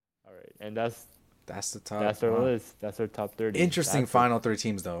And That's the top. that's our Wow. list. That's our top 30. Interesting That's it. final three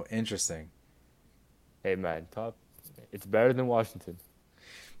teams though. Interesting. Hey man, top. It's better than Washington.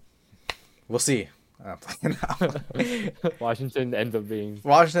 We'll see. I'm playing now. Washington ends up being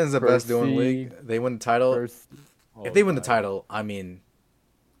Washington's the best first duo in the seed, league. They win the title. first. If Oh they win the god, title, I mean,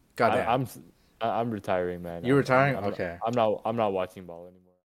 I, goddamn. I'm s- I'm retiring, man. You retiring? Okay. I'm not watching ball anymore.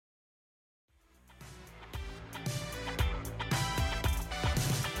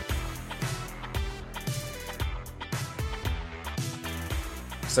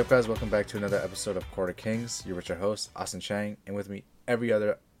 What's up, guys? Welcome back to another episode of Quarter Kings. You're with your host, Austin Chang, and with me every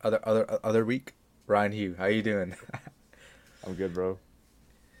other week, Ryan Hugh. How you doing? I'm good, bro.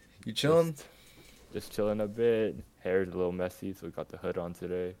 You chilling? Just chilling a bit. Hair's a little messy, so we got the hood on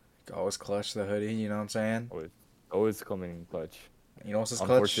today. Always clutch the hoodie. You know what I'm saying? Always coming in clutch. You know what's his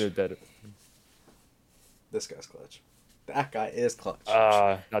clutch? Unfortunate that This guy's clutch. That guy is clutch.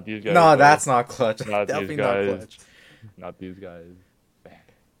 not these guys. No, bro. that's not clutch. Not Definitely these not guys. clutch. Not these guys. Man,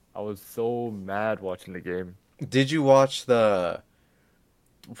 I was so mad watching the game. Did you watch the?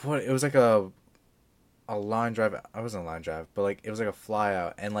 What? It was like a line drive. I wasn't a line drive, but like it was like a fly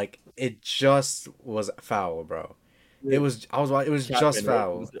out, and like it just was foul, bro. It was. It was just Chapman, right?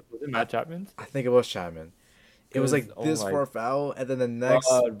 foul. Was it Matt Chapman? I think it was Chapman. It was like Oh this my for a foul, and then the next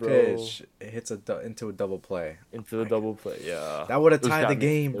God, bro. pitch it hits into a double play. Into the double play, yeah. That would have It was tied the Chapman.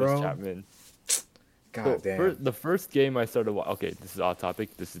 game, It was bro. Chapman. God damn. The first game I started okay, this is off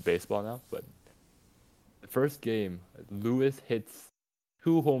topic. This is baseball now, but the first game, Lewis hits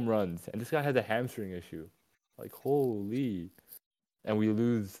 2 home runs, and this guy has a hamstring issue. Like, holy. And we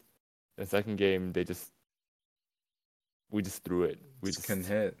lose. The second game, we just threw it. Just couldn't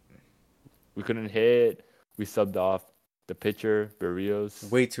hit. We couldn't hit. We subbed off the pitcher, Barrios.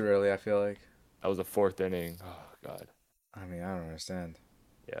 Way too early, I feel like. That was the fourth inning. Oh, God. I mean, I don't understand.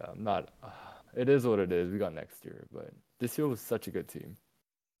 Yeah, I'm not. It is what it is. We got next year, but this year was such a good team.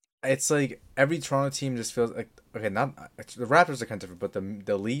 It's like every Toronto team just feels like okay. Not the Raptors are kind of different, but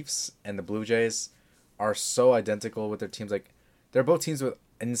the Leafs and the Blue Jays are so identical with their teams. Like they're both teams with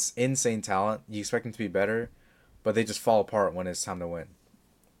insane talent. You expect them to be better, but they just fall apart when it's time to win.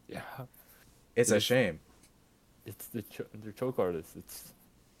 Yeah, It's a shame. it's they're choke artists.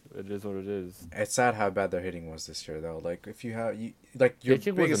 It is what it is. It's sad how bad their hitting was this year, though. Like if you have like your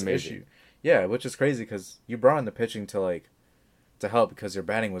Pitching was biggest amazing. issue, yeah, which is crazy because you brought in the pitching to help because your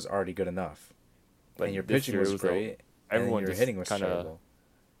batting was already good enough, But and your this pitching year was it was great, and everyone your just hitting was kind of terrible.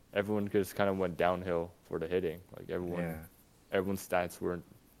 everyone just kind of went downhill for the hitting. Like Yeah. everyone's stats weren't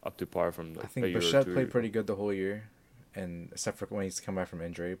up to par from I like think a year or Bichette two played ago. pretty good the whole year, and except for when he's come back from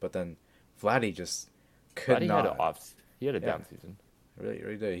injury. But then Vladdy just could But he had not. he had a Yeah. down season.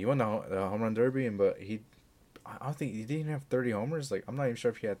 Really did. He won the home run derby, but I don't think he didn't even have 30 homers. Like I'm not even sure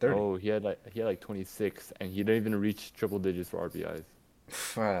if he had 30. Oh, he had like 26, and he didn't even reach triple digits for RBIs.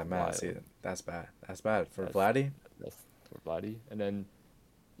 Man, Wild. see, that's bad. That's bad for That's Vladdy. that's for Vladdy. And then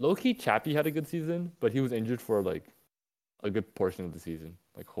low-key Chappie had a good season, but he was injured for like a good portion of the season,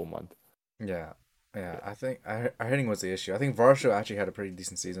 like whole month. Yeah, yeah. I think our hitting was the issue. I think Varsho actually had a pretty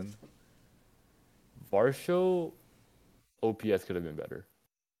decent season. Varsho OPS could have been better.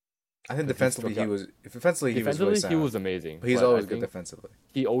 I think 'Cause defensively struck out- he was really Defensively, he sound. was amazing. But he's but always I good think defensively.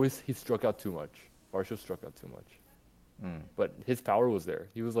 he struck out too much. Varsho struck out too much. Mm. But his power was there.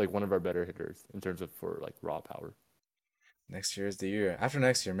 He was like one of our better hitters in terms of for like raw power. Next year is the year. After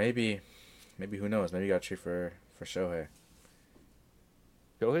next year, maybe who knows? Maybe you got to trade for Shohei.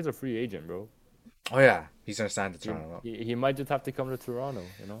 Shohei's a free agent, bro. Oh yeah, he's gonna sign to He, Toronto. he might just have to come to Toronto.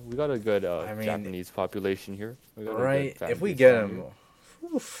 You know, we got a good I mean, Japanese population here. We got a good Right? fan If we base get down him, here.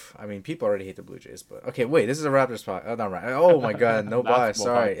 oof, I mean, people already hate the Blue Jays, but okay, wait, this is a Raptors podcast. Oh, not right. Oh my God, no bias.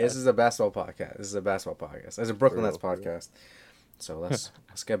 Basketball Sorry, podcast. this is a basketball podcast. This is a basketball podcast. It's a Brooklyn For Nets real, for real. podcast. So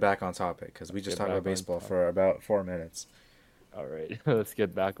let's get back on topic because we just Get talked about back on baseball topic. for about 4 minutes. All right, let's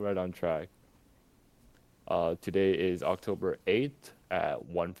get back right on track. Today is October 8th at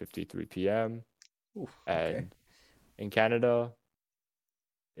 1:53 p.m. Oof, and okay. in Canada,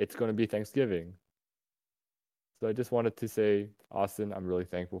 it's going to be Thanksgiving. So I just wanted to say, Austin, I'm really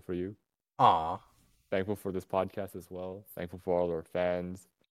thankful for you. Aw, Thankful for this podcast as well. Thankful for all our fans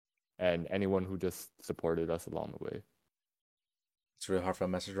and anyone who just supported us along the way. it's a really heartfelt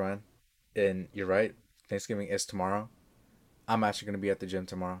message, Ryan. And you're right. Thanksgiving is tomorrow. I'm actually gonna be at the gym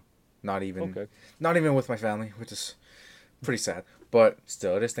tomorrow. Not even Okay. not even with my family, which is pretty sad. But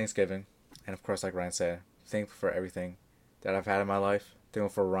still, it is Thanksgiving, and of course, like Ryan said, thankful for everything that I've had in my life. Thankful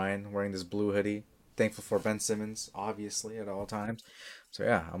for Ryan wearing this blue hoodie. Thankful for Ben Simmons, obviously, at all times. So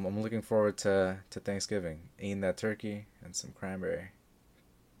yeah, I'm looking forward to Thanksgiving, eating that turkey and some cranberry.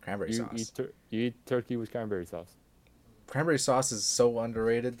 Cranberry sauce. You eat turkey with cranberry sauce. Cranberry sauce is so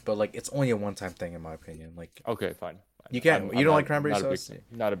underrated, but like it's only a one-time thing in my opinion. Like Okay, fine. Fine. you can't. You I'm don't like cranberry not a big sauce?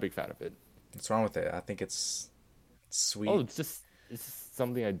 not a big fan of it. What's wrong with it? I think it's Oh, sweet. it's just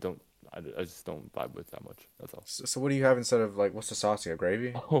something I just don't vibe with that much. That's all. So what do you have instead of like what's the sauce? You have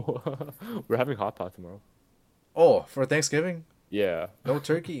gravy? Oh, we're having hot pot tomorrow. Oh, for Thanksgiving? Yeah, No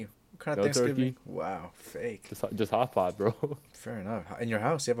turkey. What kind of no Thanksgiving? turkey, Wow, fake. just hot pot, bro. Fair enough. In your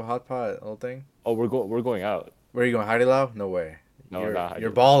house, you have a hot pot little thing? Oh, we're going out. Where are you going? Haidilao? Lao? No way. No, not You're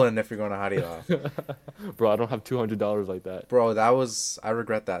Heidi. balling if you're going to Haidilao. Lao. Bro, I don't have $200 like that. Bro, that was I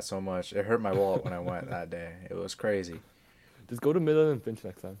regret that so much. It hurt my wallet when I went that day. It was crazy. Just go to Midland and Finch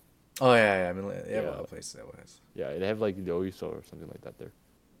next time. Oh yeah, yeah. I mean, they have a Yeah, lot of places that was. yeah, they have like the Oiso or something like that there.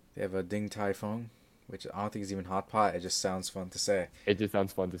 They have a Ding Tai Fung, which I don't think is even hot pot. It just sounds fun to say. It just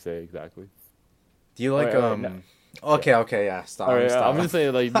sounds fun to say exactly. Do you like All right, no, Okay, yeah. okay, yeah. Stop. All right, Stop. I'm just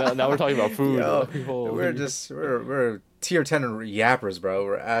saying like now we're talking about food. Yo, Like, we're holy. just we're tier 10 yappers, bro.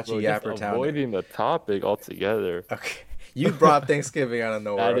 We're actually Bro, just yapper town. avoiding the topic altogether. Okay. You brought Thanksgiving out of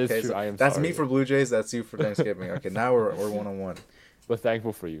nowhere. That is Okay, true. so I am that's me sorry. for Blue Jays. That's you for Thanksgiving. Okay, now we're 1-on-1. But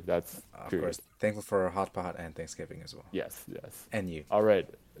thankful for you. That's Of period. course, thankful for hot pot and Thanksgiving as well, Yes, yes. and you. All right.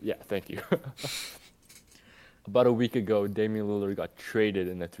 Yeah, thank you. About a week ago, Damian Lillard got traded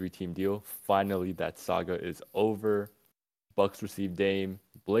in a three-team deal. Finally, that saga is over. Bucks receive Dame.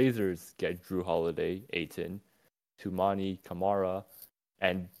 Blazers get Drew Holiday, Ayton, Tumani, Kamara,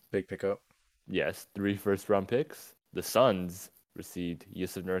 and Big pickup. yes, 3 first-round picks. The Suns received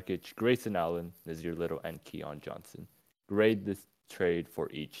Yusuf Nurkic, Grayson Allen, Nazir Little, and Keon Johnson. Grade this trade for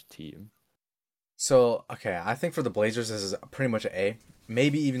each team. So okay, I think for the Blazers this is pretty much an A,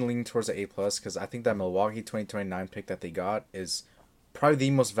 maybe even leaning towards an A plus because I think that Milwaukee 2029 pick that they got is probably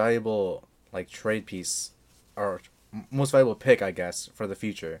the most valuable like trade piece or most valuable pick I guess for the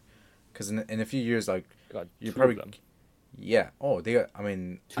future, because in a few years like Got you 2 of probably them. yeah oh they got I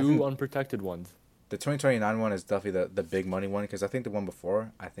mean I 2 think unprotected ones. the 2029 one is definitely the big money one because I think the one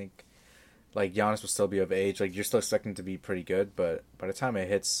before I think like Giannis will still be of age. Like you're still expecting to be pretty good, but by the time it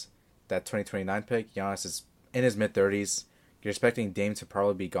hits that 2029 pick, Giannis is in his mid 30s. You're expecting Dame to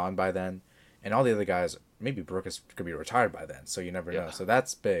probably be gone by then, and all the other guys, maybe Brooke could be retired by then. So you never know. Yeah. So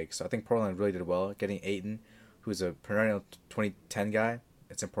that's big. So I think Portland really did well getting Aiton, who's a perennial 2010 guy.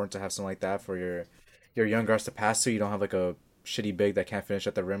 It's important to have something like that for your young guards to pass to. You don't have like a shitty big that can't finish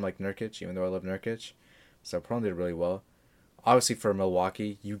at the rim like Nurkic, even though I love Nurkic. So Portland did really well. Obviously for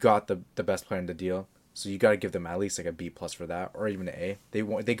Milwaukee, you got the best player in the deal, so you got to give them at least like a B plus for that, or even an A.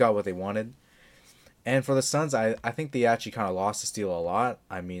 They got what they wanted. And for the Suns, I think they actually kind of lost the steal a lot.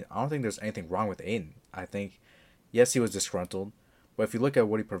 I mean, I don't think there's anything wrong with Aiden. I think, yes, he was disgruntled, but if you look at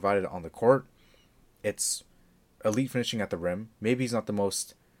what he provided on the court, it's elite finishing at the rim. Maybe he's not the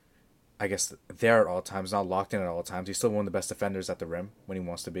most, I guess, there at all times, not locked in at all times. He's still one of the best defenders at the rim when he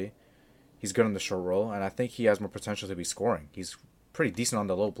wants to be. He's good on the short roll, and I think he has more potential to be scoring. He's pretty decent on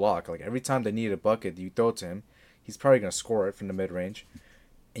the low block. Like every time they need a bucket, you throw it to him, he's probably gonna score it from the mid range.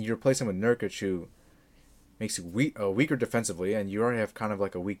 And you replace him with Nurkic, who makes you weaker defensively, and you already have kind of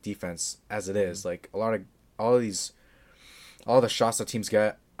like a weak defense as it is. Like all the shots that teams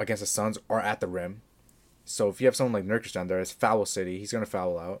get against the Suns are at the rim. So if you have someone like Nurkic down there, it's foul city. He's gonna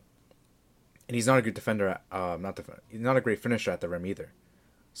foul out, and he's not a good defender. He's not a great finisher at the rim either.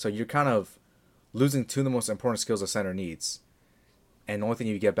 So you're kind of losing two of the most important skills a center needs. And the only thing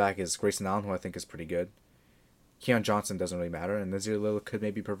you get back is Grayson Allen, who I think is pretty good. Keon Johnson doesn't really matter, and Nazir Little could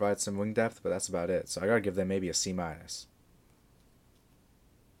maybe provide some wing depth, but that's about it. So I gotta give them maybe a C minus.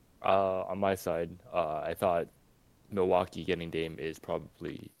 On my side, I thought Milwaukee getting Dame is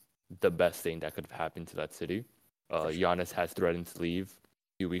probably the best thing that could have happened to that city. For sure. Giannis has threatened to leave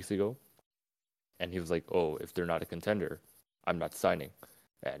a few weeks ago, and he was like, "Oh, if they're not a contender, I'm not signing."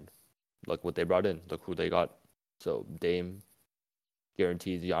 And look what they brought in. Look who they got. So Dame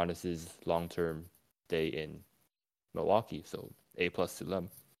guarantees Giannis's long-term stay in Milwaukee. So A plus to them.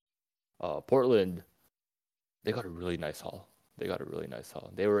 Portland, they got a really nice haul. They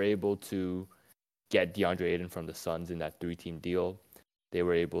were able to get DeAndre Ayton from the Suns in that 3-team deal. They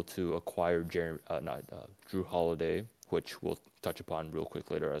were able to acquire Drew Holiday, which we'll touch upon real quick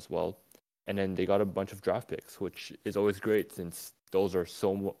later as well. And then they got a bunch of draft picks, which is always great since those are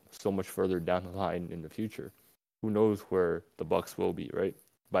so much further down the line in the future. Who knows where the Bucks will be, right?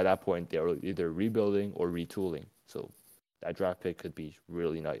 By that point, they are either rebuilding or retooling. So that draft pick could be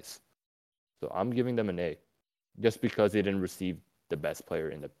really nice. So I'm giving them an A, just because they didn't receive the best player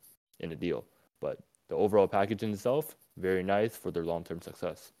in the deal. But the overall package in itself, very nice for their long-term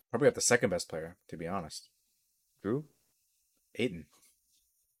success. Probably got the second best player, to be honest. Drew? Aiton.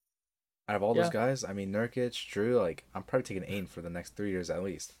 Out of all those Yeah, guys, I mean Nurkic, Drew, like I'm probably taking Ain for the next 3 years at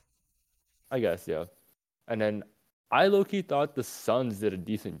least. I guess, yeah. And then I low-key thought the Suns did a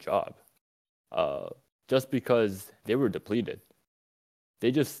decent job. Uh, just because they were depleted.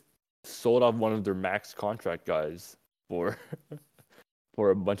 They just sold off one of their max contract guys for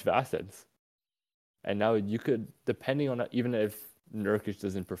for a bunch of assets. And now you could, depending on even if Nurkic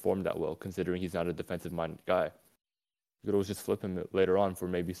doesn't perform that well, considering he's not a defensive-minded guy, you could always just flip him later on for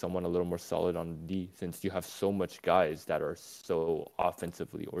maybe someone a little more solid on D, since you have so much guys that are so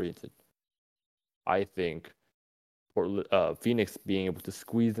offensively oriented. I think Phoenix being able to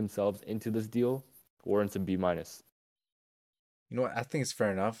squeeze themselves into this deal warrants a B minus. You know what? I think it's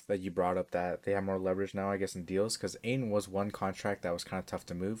fair enough that you brought up that they have more leverage now, I guess, in deals because Ain was one contract that was kind of tough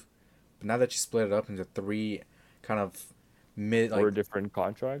to move, but now that you split it up into three, kind of mid Four like different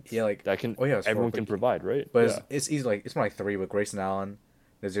contracts yeah like that can oh yeah it's four, everyone can provide, right? but Yeah, it's easy like it's more like three with Grayson Allen,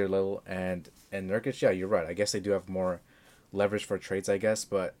 Nazir Little, and Nurkic. Yeah, you're right. I guess they do have more leverage for trades, I guess,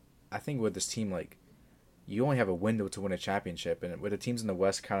 but I think with this team like you only have a window to win a championship, and with the teams in the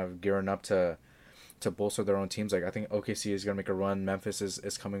West kind of gearing up to bolster their own teams. Like I think OKC is gonna make a run. Memphis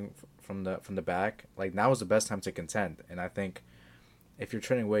is coming from the back. Like now is the best time to contend. And I think if you're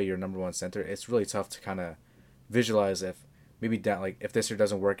trading away your number one center, it's really tough to kind of visualize if maybe down like if this year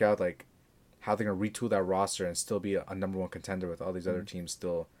doesn't work out, like how they're gonna retool that roster and still be a number one contender with all these other Mhm. teams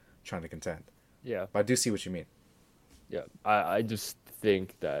still trying to contend. yeah, But I do see what you mean. yeah. I just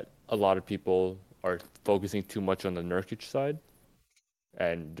think that a lot of people are focusing too much on the Nurkic side,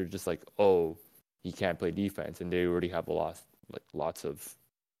 and they're just like, oh, he can't play defense, and they already have lots of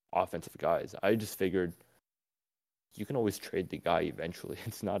offensive guys. I just figured you can always trade the guy eventually.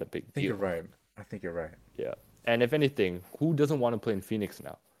 It's not a big I think you're deal. right. I think you're right. Yeah. And if anything, who doesn't want to play in Phoenix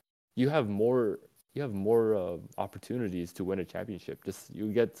now? You have more opportunities to win a championship. Just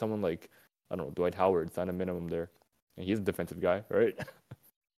you get someone like, I don't know, Dwight Howard, sign a minimum there. And he's a defensive guy, right?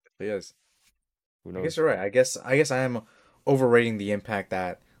 But yes, Who I guess knows? you're right. I guess I am overrating the impact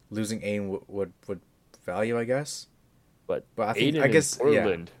that losing Ain would value. I guess. But But I Aiden in guess yeah,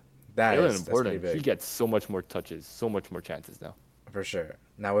 Portland, that's pretty He big gets so much more touches, so much more chances now. for sure.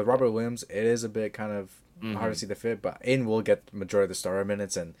 Now with Yeah. Robert Williams, it is a bit kind of hard to Hmm. see the fit, but Aiden will get majority of the starter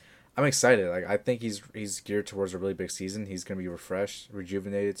minutes, and I'm excited. Like I think he's geared towards a really big season. He's gonna be refreshed,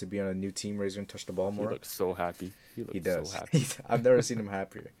 rejuvenated to be on a new team where he's gonna touch the ball He more. looks so happy. He He looks so does. happy. I've never seen him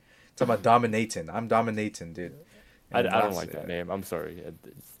happier. Talking about dominating. I'm dominating, dude. I And don't last, like that name. I'm sorry. I did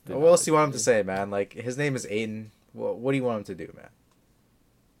what not else like do you that want him to name. say, man? Like his name is Aiden. What do you want him to do, man?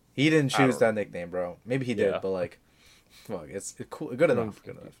 He didn't I choose don't that know. nickname, bro. Maybe he did, Yeah. but like, fuck, it's cool, good You don't enough,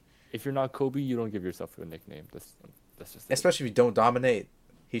 good enough. if you're not Kobe, you don't give yourself a nickname. That's just it. Especially if you don't dominate,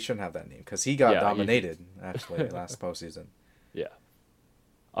 he shouldn't have that name because he got Yeah, you should. dominated actually last postseason. Yeah.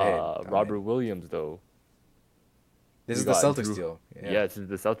 But hey, Robert dominated. Williams though, This we is the got Celtics Drew. deal. Yeah, Yeah, it's the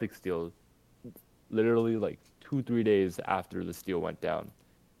Celtics deal. Literally like 2-3 days after the deal went down,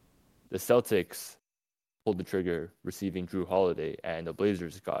 the Celtics pulled the trigger, receiving Drew Holiday, and the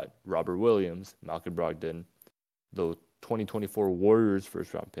Blazers got Robert Williams, Malcolm Brogdon, the 2024 Warriors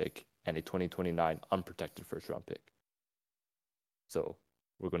first round pick, and a 2029 unprotected first round pick. So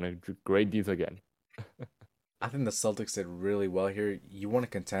we're gonna do great deals again. I think the Celtics did really well here. You want to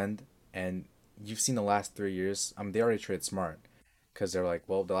contend, and you've seen the last 3 years. They already traded smart because they're like,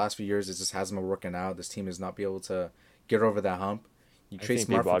 well, the last few years it just hasn't been working out. This team is not be able to get over that hump. You I trade think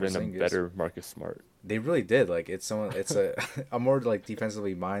they smart for brought in a Porzingis. better Marcus Smart They really did. Like it's someone. It's a a more like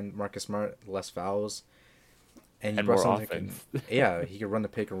defensively mind Marcus Smart, less fouls, and you and brought more someone that can. offense. Yeah, he could run the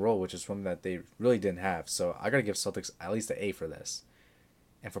pick and roll, which is something that they really didn't have. So I gotta give Celtics at least an A for this.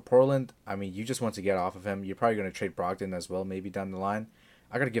 And for Portland, I mean, you just want to get off of him. You're probably gonna trade Brogdon as well, maybe down the line.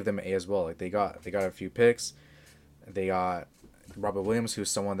 I gotta give them an A as well. Like they got a few picks. They got Robert Williams, who's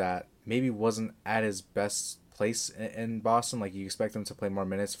someone that maybe wasn't at his best place in Boston. Like you expect him to play more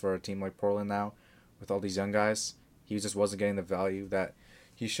minutes for a team like Portland now, with all these young guys. He just wasn't getting the value that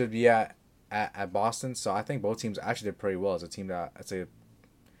he should be at Boston. So I think both teams actually did pretty well as a team. That it's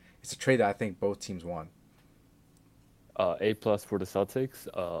a trade that I think both teams won. A plus for the Celtics.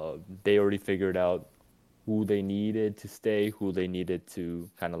 They already figured out who they needed to stay, who they needed to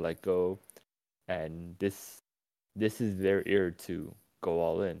kind of let go, and this is their year to go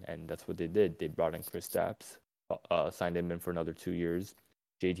all in, and that's what they did. They brought in Chris Stapps, signed him in for another 2 years.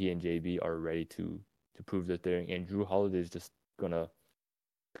 JT and JB are ready to prove that they're, and Drew Holiday is just gonna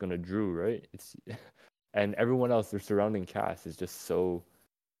Drew, right? It's and everyone else, their surrounding cast is just so,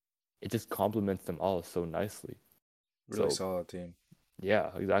 it just complements them all so nicely. Really So solid team. yeah,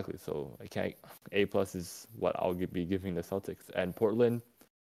 exactly. So I can't. A plus is what I'll be giving the Celtics, and Portland.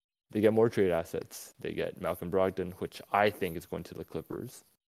 They get more trade assets. They get Malcolm Brogdon, which I think is going to the Clippers.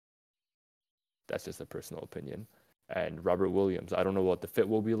 That's just a personal opinion. And Robert Williams. I don't know what the fit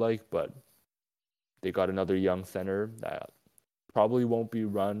will be like, but they got another young center that probably won't be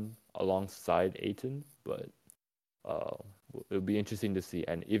run alongside Aiton, but uh, it'll be interesting to see.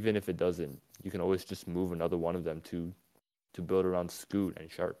 And even if it doesn't, you can always just move another one of them to build around Scoot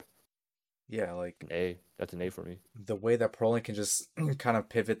and Sharp. Yeah, like An A. That's an A for me. the way that Portland can just kind of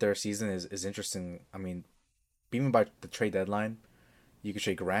pivot their season is interesting. I mean, even by the trade deadline, you can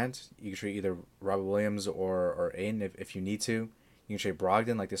trade Grant, you can trade either Robert Williams or Aiden if you need to. You can trade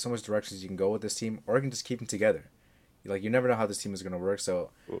Brogdon. Like there's so much directions you can go with this team, or you can just keep them together. Like you never know how this team is gonna work.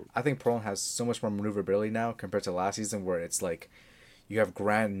 So Ooh. I think Portland has so much more maneuverability now compared to last season, where it's like you have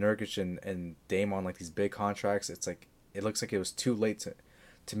Grant, Nurkic, and Dame on like these big contracts. It's like it looks like it was too late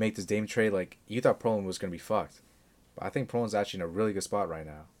to make this Dame trade. Like you thought Portland was gonna be fucked, but I think Portland's actually in a really good spot right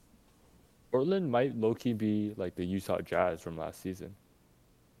now. Portland might low key be like the Utah Jazz from last season.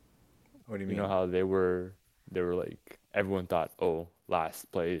 What do you You know mean? how they were like everyone thought, oh,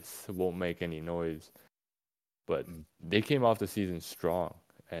 last place won't make any noise, but Mm. they came off the season strong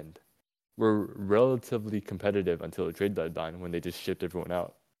and were relatively competitive until the trade deadline when they just shipped everyone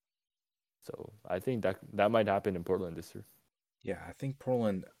out. So I think that might happen in Portland this year. Yeah, I think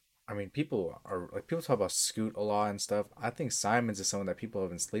Portland. I mean, people talk about Scoot a lot and stuff. I think Simons is someone that people have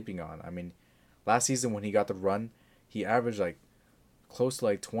been sleeping on. I mean, last season when he got the run, he averaged like close to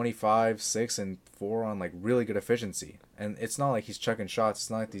like 25, 6, and 4 on like really good efficiency. And it's not like he's chucking shots. It's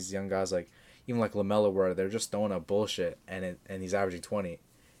not like these young guys like even like Lamelo where they're just throwing up bullshit and he's averaging 20.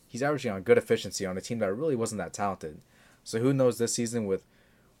 He's averaging on good efficiency on a team that really wasn't that talented. So who knows this season with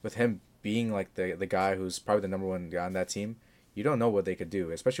him being like the guy who's probably the number one guy on that team, you don't know what they could do,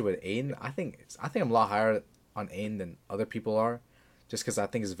 especially with Aiden. I think I'm a lot higher on Aiden than other people are, just because I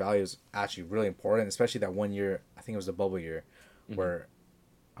think his value is actually really important, especially that 1 year. I think it was the bubble year, Hmm. where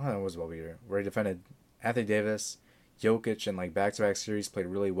I don't know, it was a bubble year where he defended Anthony Davis, Jokic, and like back-to-back series played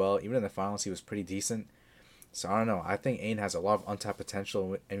really well. Even in the finals, he was pretty decent. So I don't know. I think Aiden has a lot of untapped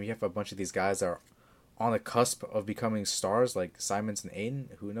potential, and we have a bunch of these guys that are on the cusp of becoming stars, like Simons and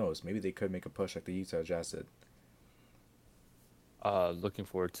Aiden. Who knows? Maybe they could make a push like the Utah Jazz did. Looking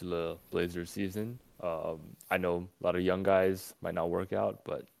forward to the Blazers season. I know a lot of young guys might not work out,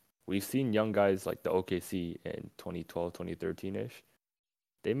 but we've seen young guys like the OKC in 2012, 2013-ish.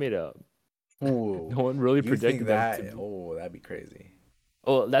 They made a Ooh, no one really you think predicted them to that? be. Oh, that'd be crazy.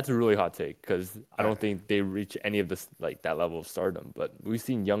 Oh, that's a really hot take because I All don't right. think they reach any of this like that level of stardom. But we've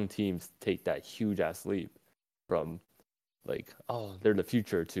seen young teams take that huge ass leap from like, oh, they're the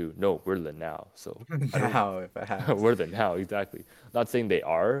future to no, we're the now. So I don't Now, if I have. we're the now exactly. Not saying they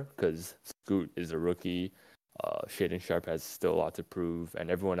are because Scoot is a rookie. Shaden Sharp has still a lot to prove,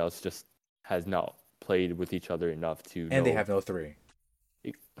 and everyone else just has not played with each other enough to And they know have no three.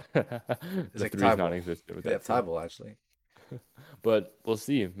 It's the like three is Tybal. non-existent with They that have team. Tybal actually. But we'll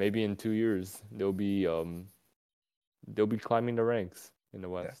see. Maybe in 2 years they'll be climbing the ranks in the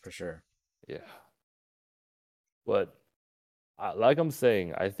Yeah, West. for sure. Yeah, but like I'm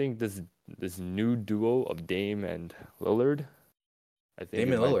saying, I think this new duo of Dame and Lillard, I think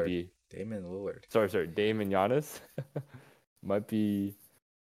it Damian might Lillard. be Damian Lillard. sorry, Dame and Giannis might be,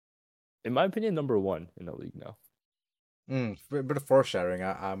 in my opinion, number one in the league now. Bit of foreshadowing.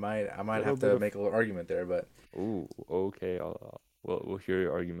 I might Little have bit to of make a little argument there, but ooh, okay. We'll hear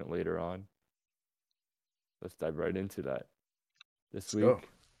your argument later on. Let's dive right into that. This let's go. week,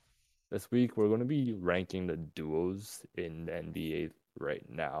 this week we're going to be ranking the duos in the NBA right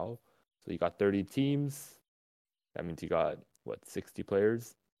now. So you got 30 teams. That means you got what 60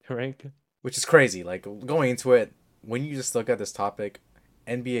 players to rank. Which is crazy. Like going into it, when you just look at this topic,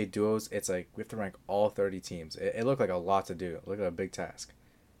 NBA duos, it's like we have to rank all 30 teams. It looked like a lot to do. It looked like a big task.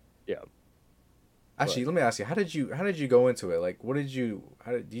 Yeah, Actually, but let me ask you, how did you go into it? Like, how did you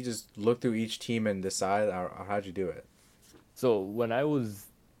just look through each team and decide, or how'd you do it? so when I was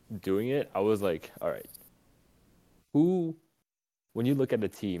doing it, I was like, all right, who when you look at a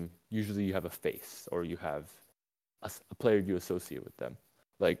team, usually you have a face or you have a player you associate with them.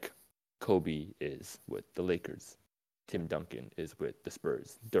 Like Kobe is with the Lakers, Tim Duncan is with the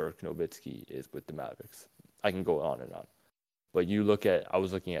Spurs, Dirk Nowitzki is with the Mavericks. I can go on and on. But I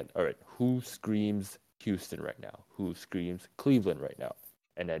was looking at, all right, who screams Houston right now? Who screams Cleveland right now?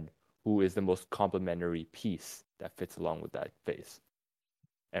 And then who is the most complementary piece that fits along with that face?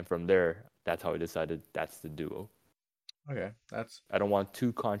 And from there, that's how I decided that's the duo. Okay, that's I don't want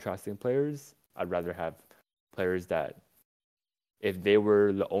two contrasting players. I'd rather have players that, if they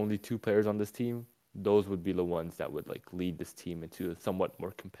were the only two players on this team, those would be the ones that would like lead this team into a somewhat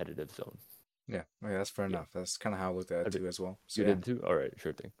more competitive zone. Yeah, okay, that's fair Yeah, enough. That's kind of how I looked at I it did. too as well. So You yeah, did too. All right,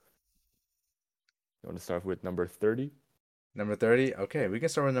 sure thing. You want to start with number 30? number 30. Okay, we can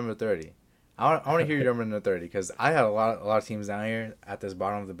start with number 30. I want to hear your number 30 because I had a lot of teams down here at this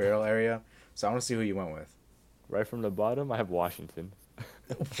bottom of the barrel area. So I want to see who you went with. Right from the bottom, I have Washington.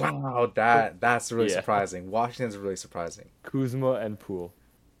 Wow, that's really Yeah, surprising. Washington's really surprising. Kuzma and Poole.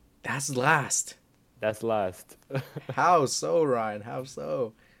 That's last. That's last. How so, Ryan? How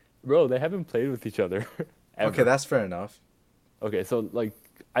so? Bro, they haven't played with each other Okay, ever. that's fair enough. Okay, so like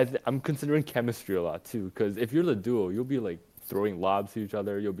I'm considering chemistry a lot too, because if you're the duo, you'll be like throwing lobs to each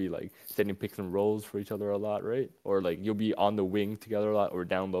other. You'll be like setting picks and rolls for each other a lot, right? Or like you'll be on the wing together a lot, or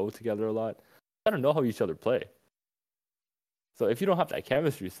down low together a lot. I don't know how each other play. So if you don't have that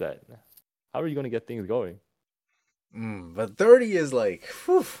chemistry set, how are you gonna get things going, But 30 is like,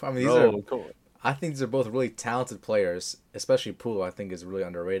 whew, I mean, these are. bro? Come on. I think these are both really talented players. Especially Poole, I think is really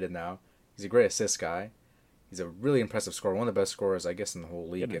underrated now. He's a great assist guy. He's a really impressive scorer, one of the best scorers, I guess, in the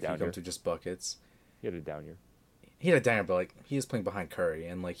whole He had league. it If you down come here. to just buckets, He had it down here. he had a dagger, but like he is playing behind Curry,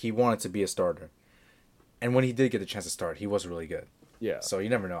 and like he wanted to be a starter. And when he did get the chance to start, he was really good. Yeah, So you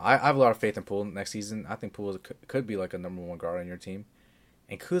never know. I have a lot of faith in Poole next season. I think Poole could be like a number one guard on your team.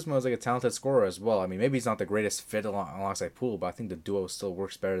 And Kuzma is like a talented scorer as well. I mean, maybe he's not the greatest fit alongside Poole, but I think the duo still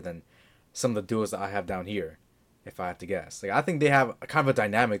works better than some of the duos that I have down here, if I had to guess. Like I think they have a kind of a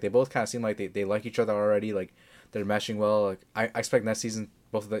dynamic. They both kind of seem like they like each other already. Like they're meshing well. Like I expect next season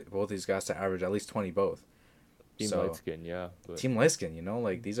both these guys to average at least 20 both. team So light skin, yeah. But Team Liskin,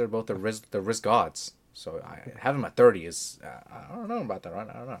 like these are both the risk gods. So I have them at 30 is I don't know about that, right?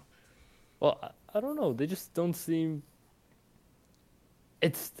 I don't know. well, I don't know. They just don't seem.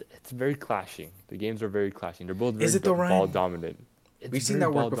 It's very clashing. The games are very clashing. They're both very Is it though, ball Ryan? dominant. It's We've seen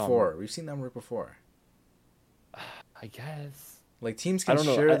very that work ball dominant. before. We've seen that work before. I guess. Like teams I can don't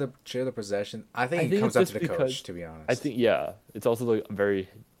know. share the possession. I I think it think comes it's down to just the because coach, to be I honest. think yeah, it's also like very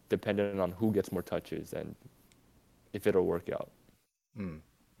dependent on who gets more touches and if it'll work out. Mm.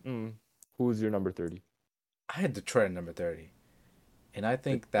 Mm. Who's your number 30? I had Detroit at number 30, and I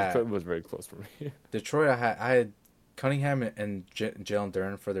think that Detroit was very close for me. Detroit, I had Cunningham and Jalen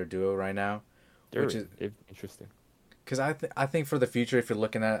Duren for their duo right now, which is Interesting. because I think for the future, if you're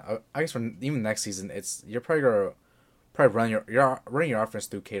looking at, I guess for even next season, you're probably gonna probably running your offense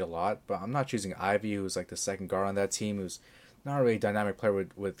through Cade a lot, but I'm not choosing Ivy, who's like the second guard on that team, who's not really a dynamic player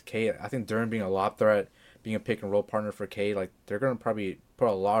with Cade. I think Duren being a lob threat, being a pick and roll partner for Cade, like they're gonna probably put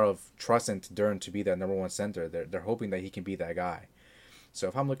a lot of trust into Duren to be that number one center. They're hoping that he can be that guy. So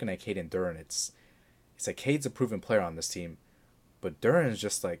if I'm looking at Cade and Duren, it's like Cade's a proven player on this team, but Duren is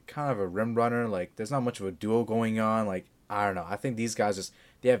just like kind of a rim runner. Like there's not much of a duo going on. Like I don't know. I think these guys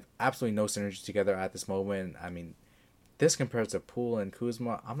they have absolutely no synergy together at this moment. I mean, this compared to Poole and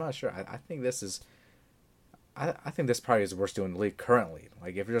Kuzma, I'm not sure. I think this is. I think this probably is the worst duo in the league currently.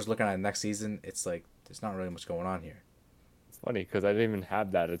 Like if you're just looking at next season, it's like there's not really much going on here. It's funny because I didn't even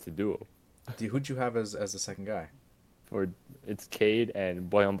have that as a duo. Who'd you have as the second guy? For it's Cade and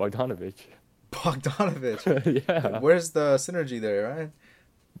Bojan Bogdanovic. Bogdanovich. Yeah, Where's the synergy there, right?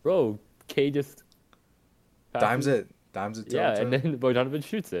 bro. Cade just Dimes passes. it. Dimes it to Yeah, him. and then Bogdanovic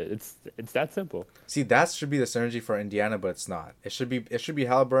shoots it. It's that simple. See, that should be the synergy for Indiana, but it's not. It should be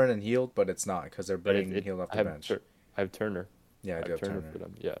Halliburton and Heald, but it's not because they're But bringing Heald off I the have bench. I have Turner. Yeah, I I do have have Turner Turner. for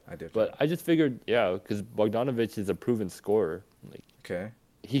them. Yeah, I do have but Turner. I just figured yeah, because Bogdanovic is a proven scorer. Like Okay.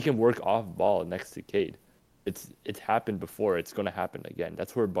 he can work off ball next to Cade. It's happened before. It's gonna happen again.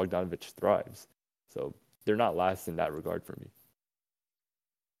 That's where Bogdanovic thrives. So they're not last in that regard for me.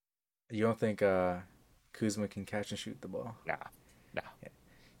 You don't think Kuzma can catch and shoot the ball? Nah, nah.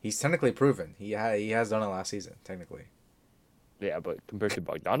 He's technically proven. He has done it last season, technically. Yeah, but compared to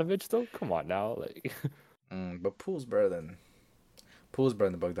Bogdanovic though, come on now, like. But Poole's better than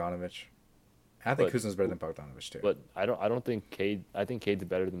Bogdanovich. I think But Kuzma's better than Bogdanovich too. But I don't think Cade. I think Cade's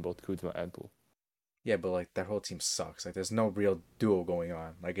better than both Kuzma and Poole. Yeah, but like that whole team sucks. Like there's no real duo going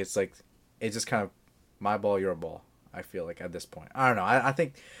on. Like it's just kind of my ball, your ball. I feel like at this point, I don't know. I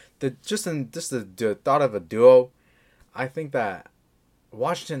think the thought of a duo, I think that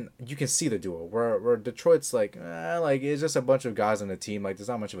Washington, you can see the duo. Where Detroit's like it's just a bunch of guys on the team. Like there's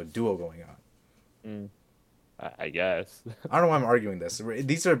not much of a duo going on. Mm, I guess. I don't know why I'm arguing this.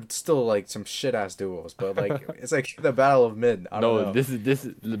 These are still like some shit ass duos, but like it's like the battle of mid. I don't No, know. this is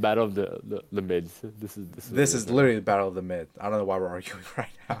the battle of the mids. This is literally the battle of the mid. I don't know why we're arguing right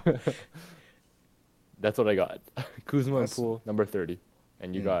now. That's what I got. Kuzma and That's- Poole, number 30,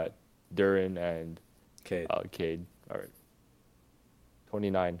 and you Mm. got Duran and Okay. Cade. All right.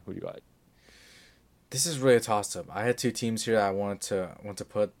 29. Who do you got? This is really a toss up. I had two teams here that I want to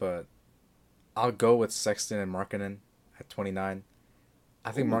put, but I'll go with Sexton and Markkinen at 29. Oh,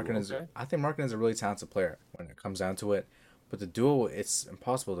 okay. I think Markkinen's a really talented player when it comes down to it. But the duo, it's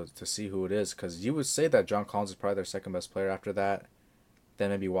impossible to see who it is because you would say that John Collins is probably their second best player after that, then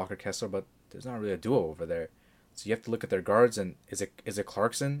maybe Walker Kessler, but there's not really a duo over there. So you have to look at their guards and is it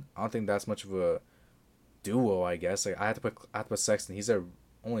Clarkson? I don't think that's much of a duo. I guess I had to put Sexton. He's their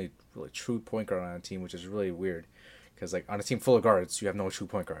only really true point guard on a team, which is really weird because like on a team full of guards, you have no true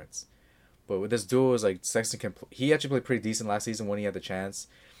point guards. But with this duo, is like Sexton he actually played pretty decent last season when he had the chance,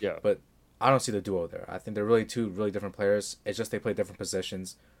 Yeah. but I don't see the duo there. I think they're really two really different players. It's just they play different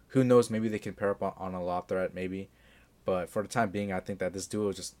positions. Who knows? Maybe they can pair up on a lob threat, maybe. But for the time being, I think that this duo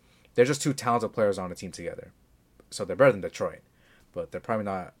is just they're just two talented players on a team together. So they're better than Detroit, but they're probably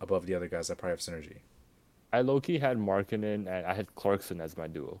not above the other guys that probably have synergy. I low key had Markkinen and I had Clarkson as my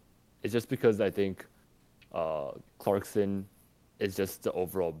duo. It's just because I think Clarkson is just the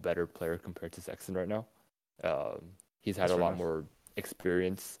overall better player compared to Sexton right now. He's had That's a fair lot enough. more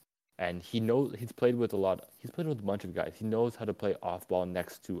experience, and he knows he's played with a lot. He's played with a bunch of guys. He knows how to play off ball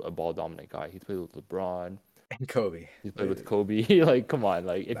next to a ball dominant guy. He's played with LeBron. And Kobe. He's played with Kobe. Like, come on.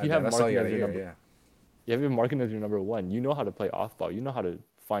 Like, if you have That's all you Markin gotta as your hear. number, Yeah. you have Markin as your number one. You know how to play off ball. You know how to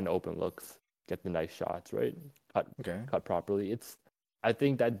find open looks, get the nice shots, right? Cut, Okay. cut properly. I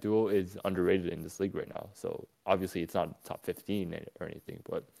think that duo is underrated in this league right now. So obviously, it's not top 15 or anything,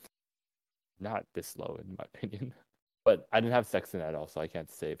 but not this low in my opinion. But I didn't have Sexton at all, so I can't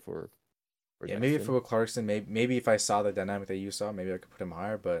say for Yeah, maybe Sexton. for Clarkson, maybe if I saw the dynamic that you saw, maybe I could put him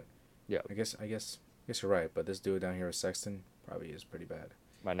higher. But Yeah, I guess you're right. But this dude down here with Sexton probably is pretty bad.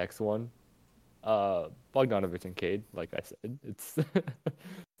 my next one, Bogdanovich and Cade. Like I said, it's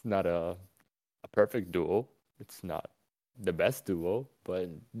it's not a perfect duo. It's not the best duo, but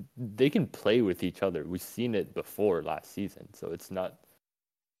they can play with each other. We've seen it before last season, so it's not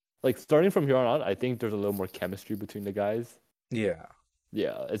like starting from here on out. I think there's a little more chemistry between the guys. Yeah.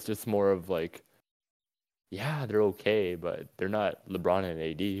 Yeah, it's just more of like, yeah, they're okay, but they're not LeBron and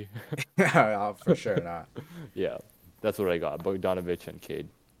AD. For sure not. Yeah, that's what I got. Bogdanovich and Cade.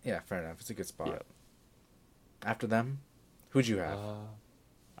 Yeah, fair enough. It's a good Yeah. spot. After them, who'd you have? Uh,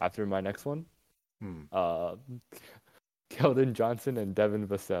 After my next one, Hmm. uh, Keldon Johnson and Devin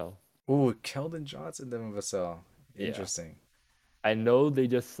Vassell. Ooh, Keldon Johnson, Devin Vassell. Yeah, Interesting. I know they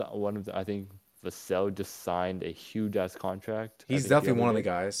just one of the, I think Vassell just signed a huge ass contract. I He's think the definitely other one of the day.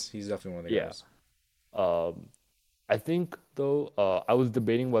 guys. He's definitely one of the Yeah. guys. Um, I think though, I was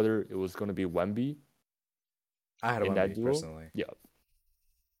debating whether it was going to be Wemby I had a in that Wemby duo. personally. Yeah,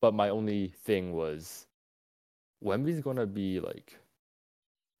 but my only thing was Wemby's going to be like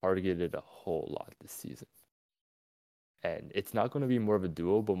targeted a whole lot this season. And it's not going to be more of a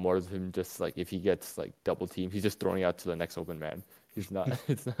duo, but more of him just like if he gets like double teamed, he's just throwing out to the next open man. He's not.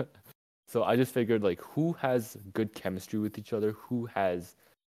 It's not. So I just figured like who has good chemistry with each other, who has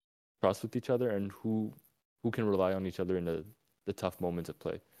trust with each other, and who can rely on each other in the tough moments of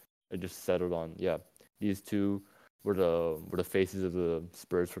play. I just settled on these two were the faces of the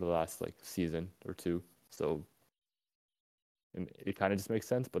Spurs for the last like season or two. So it kind of just makes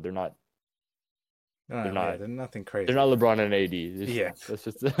sense, but they're No, yeah, not they're nothing they're crazy. not LeBron and AD. Yeah. That's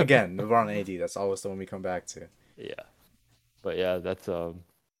just Again, LeBron and AD. That's always the one we come back to. yeah. But yeah, that's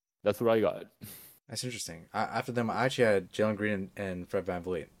what I got. That's interesting. After them, I actually had Jalen Green and Fred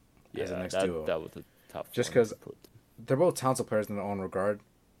VanVleet as the Yeah, next duo. that was a tough Just one because to put. they're both talented players in their own regard,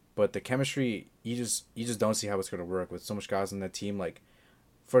 but the chemistry you just don't see how it's gonna work with so much guys on that team. Like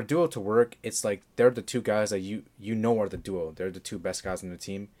for a duo to work, it's like they're the two guys that you know are the duo. They're the two best guys on the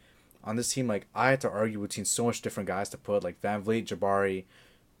team. On this team, like I had to argue between so much different guys to put like Van Vliet, Jabari,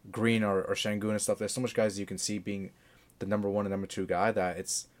 Green, or Shangun and stuff. There's so much guys you can see being the number one and number two guy that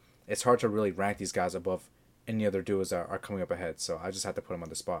it's hard to really rank these guys above any other duos that are coming up ahead. So I just had to put them on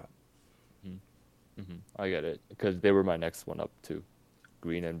the spot. I get it because they were my next one up too,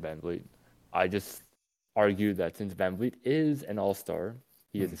 Green and Van Vliet. I just argued that since Van Vliet is an all-star,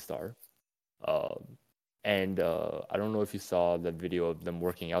 he is Hmm. a star. Um, and I don't know if you saw the video of them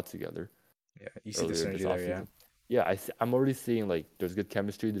working out together Yeah, you see the earlier this synergy there. Yeah. offseason. Yeah, I'm already seeing like there's good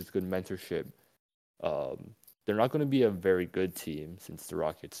chemistry, there's good mentorship. They're not going to be a very good team since the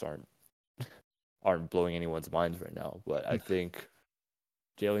Rockets aren't blowing anyone's minds right now. But I think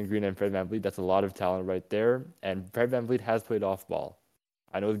Jalen Green and Fred VanVleet, that's a lot of talent right there. And Fred VanVleet has played off ball.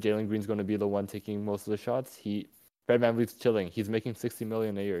 I know if Jalen Green's going to be the one taking most of the shots, Fred VanVleet's chilling. He's making 60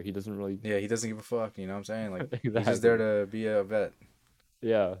 million a year. He doesn't really Yeah, he doesn't give a fuck. You know what I'm saying? Like he's just there exactly. to be a vet.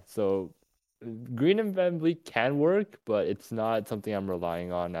 Yeah. So Green and VanVleet can work, but it's not something I'm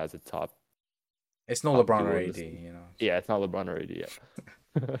relying on as a top It's no top LeBron or duo in AD, this league. you know. Yeah, it's not LeBron already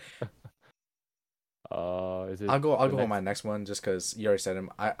yet. Is it I'll the go with my next? next one just because you already said him.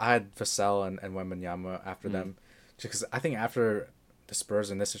 I had Vassell and Wembanyama after Mm, them, just because I think after the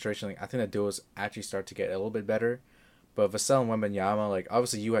Spurs in this situation, like I think the duos actually start to get a little bit better. But Vassell and Wembanyama, like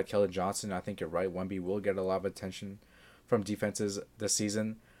obviously you had Kellen Johnson. I think you're right. Wemby will get a lot of attention from defenses this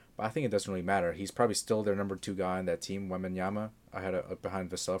season, but I think it doesn't really matter. He's probably still their number two guy in that team, Wembanyama. I had a behind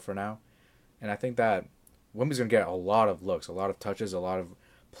Vassell for now, and I think that Wemby's gonna get a lot of looks, a lot of touches, a lot of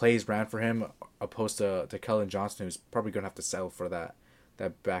plays ran for him, opposed to Kellen Johnson, who's probably gonna have to settle for that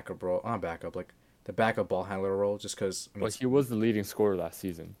backup role, not backup, like the backup ball handler role, just because I mean well, he was the leading scorer last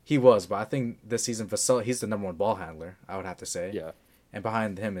season. he was, but I think this season Vassell he's the number one ball handler. I would have to say, Yeah, and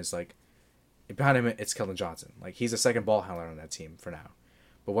behind him it's Kellen Johnson. Like he's the second ball handler on that team for now.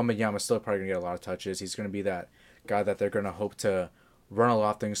 But Wembanyama's still probably gonna get a lot of touches. He's gonna be that guy that they're gonna hope to run a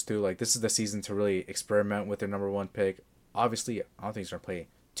lot of things through. Like this is the season to really experiment with their number one pick. Obviously, I don't think he's gonna play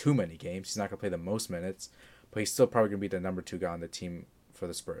too many games. He's not gonna play the most minutes, but he's still probably gonna be the number two guy on the team for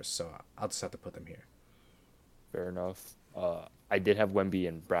the Spurs. So I'll just have to put them here. fair enough. I did have Wemby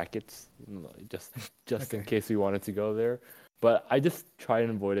in brackets, just just in Okay. case we wanted to go there, but I just tried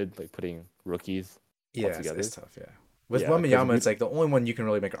and avoided like putting rookies Yeah, altogether. it's tough. Yeah, with Yeah, because Wembanyama, we it's like the only one you can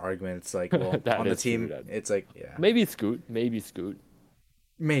really make an argument. It's like, well, that on the is true. team, That it's like, yeah, maybe Scoot, maybe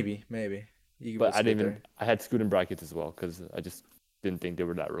you can but put I Scoot didn't even there. I had Scoot in brackets as well because I just didn't think they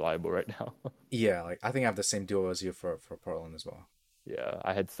were that reliable right now. Yeah, like I think I have the same duo as you for Portland as well. Yeah,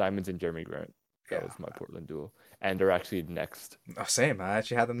 I had Simons and Jeremy Grant. That Yeah, was my Portland duo, and they're actually next. oh, same. I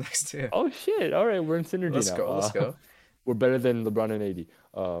actually had them next too. Oh shit! All right, we're in synergy Let's now. go. Let's go. We're better than LeBron and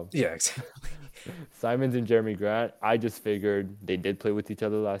AD. Yeah, exactly. Simons and Jeremy Grant. I just figured they did play with each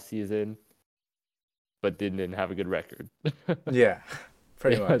other last season, but didn't have a good record. Yeah,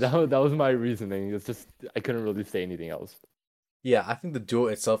 pretty Yeah, much. that was my reasoning. It's just I couldn't really say anything else. Yeah, I think the duo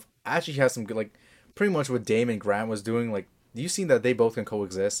itself actually has some good, like, pretty much what Dame and Grant was doing. Like, you seen that they both can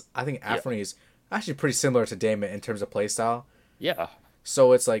coexist. I think Yeah, Anthony is actually pretty similar to Dame in terms of play style. yeah,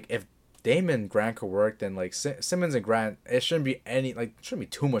 So it's like if Dame and Grant could work, then like Simmons and Grant, it shouldn't be shouldn't be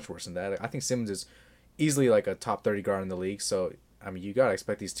too much worse than that. Like, I think Simmons is easily like a top 30 guard in the league. So I mean, you gotta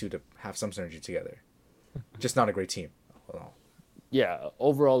expect these two to have some synergy together. Just not a great team. Hold on. yeah.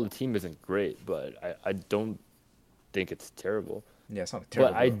 Overall, the team isn't great, but I don't think it's terrible. Yeah, it's not a But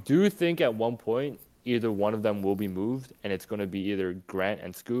terrible I duo. do think at one point either one of them will be moved, and it's going to be either Grant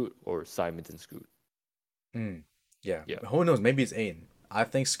and Scoot or Simons and Scoot. Mm, yeah, Yeah, who knows? Maybe it's Aiden. I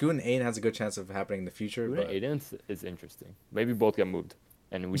think Scoot and Aiden has a good chance of happening in the future. Scoot and But Aiden is interesting. Maybe both get moved,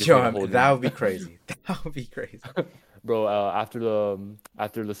 and we just yo, need to I hold mean, that them. would be crazy. That would be crazy. Bro, after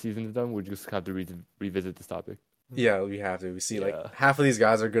the season's done, we just have to revisit this topic. Yeah, we have to. We see like Yeah. half of these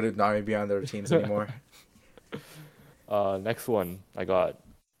guys are good at not even be on their teams anymore. Next one, I got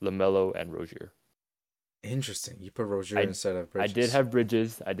Lamelo and Rozier. Interesting. You put Rozier I instead of I did Bridges. have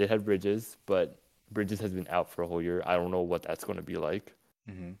Bridges. I did have Bridges, but Bridges has been out for a whole year. I don't know what that's going to be like.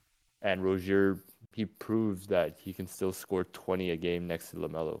 Hmm. And Rozier, he proved that he can still score 20 a game next to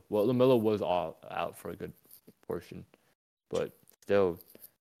Lamelo. Well, Lamelo was all out for a good portion, but still,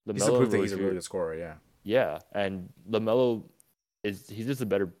 He's still Lamelo and proved that he's a really Rozier, good scorer. Yeah. yeah. And Lamelo he's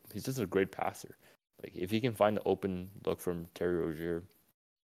just a great passer. Like if he can find the open look from Terry Rozier,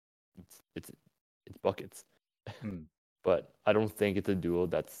 it's it's it's buckets. Mm. But I don't think it's a duo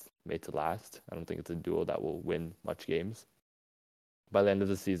that's made to last. I don't think it's a duo that will win much games. By the end of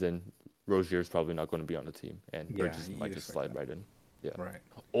the season, Rozier is probably not going to be on the team, and Yeah. Bridges You'd might just expect slide that. right in. Yeah. Right.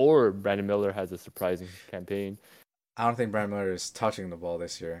 Or Brandon Miller has a surprising campaign. I don't think Brad Miller is touching the ball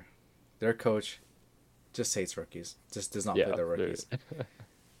this year. Their coach just hates rookies. Just does not play Yeah. their rookies.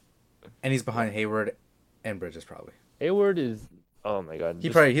 And he's behind Hayward and Bridges probably. Hayward is. Oh my God.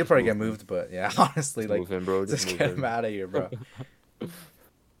 He'll just probably get move him. moved, but yeah, honestly, Just like move him, bro. Just just move get him him. out of here, bro.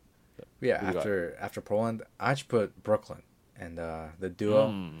 Yeah, Who you got? after Poland, I just put Brooklyn and the duo.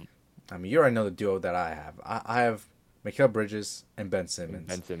 Mm. I mean, you already know the duo that I have. I have Mikal Bridges and Ben Simmons.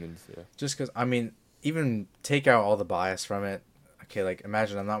 Ben Simmons. Yeah. Just because, I mean, even take out all the bias from it. Okay, like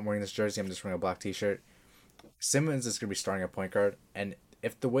imagine I'm not wearing this jersey. I'm just wearing a black T-shirt. Simmons is gonna be starting at point guard, and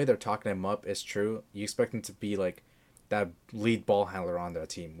if the way they're talking him up is true, you expect him to be like that lead ball handler on that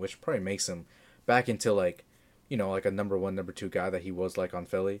team, which probably makes him back into like, like a number one, number two guy that he was like on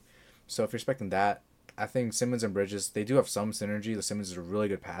Philly. So if you're expecting that, I think Simmons and Bridges they do have some synergy. The Simmons is a really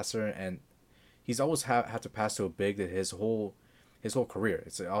good passer, and he's always had to pass to a big that his whole career.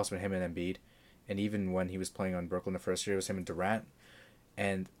 It's always been him and Embiid, and even when he was playing on Brooklyn the first year, it was him and Durant.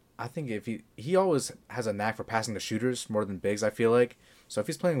 And I think if he always has a knack for passing the shooters more than bigs. I feel like so if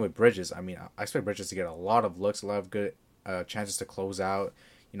he's playing with Bridges, I mean, I expect Bridges to get a lot of looks, a lot of good chances to close out,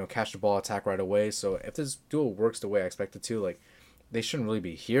 catch the ball, attack right away. So if this duel works the way I expect it to, like they shouldn't really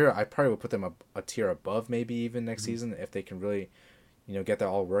be here. I probably would put them a tier above, maybe even next Mhm. season if they can really get that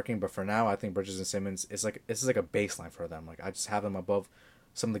all working. But for now, I think Bridges and Simmons is like this is like a baseline for them. Like I just have them above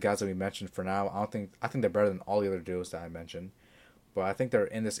some of the guys that we mentioned for now. I think they're better than all the other duos that I mentioned. But I think they're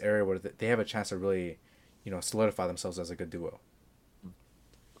in this area where they have a chance to really, solidify themselves as a good duo.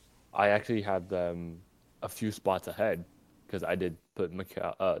 I actually have them a few spots ahead because I did put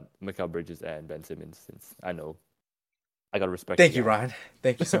Mikal Bridges and Ben Simmons since I know I gotta respect the Thank you, guy. Ryan.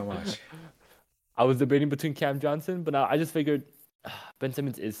 Thank you so much. I was debating between Cam Johnson, but now I just figured Ben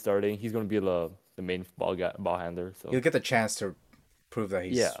Simmons is starting. He's gonna be the main ball handler. So He'll get the chance to prove that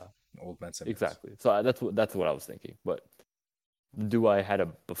he's yeah, old Ben Simmons. exactly. So that's what I was thinking. But the duo I had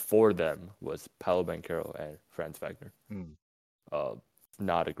before them was Paolo Banchero and Franz Wagner. Mm. Uh,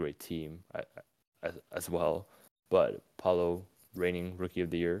 Not a great team as well, but Paulo reigning rookie of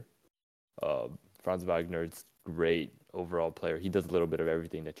the year. Uh, Franz Wagner's great overall player. He does a little bit of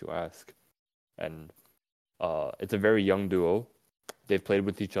everything that you ask, and it's a very young duo. They've played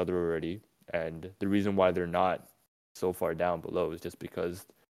with each other already, and the reason why they're not so far down below is just because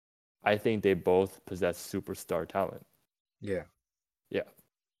I think they both possess superstar talent. Yeah. Yeah,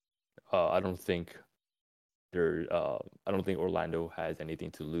 I don't think I don't think Orlando has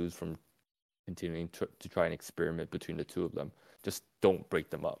anything to lose from continuing to try and experiment between the two of them. Just don't break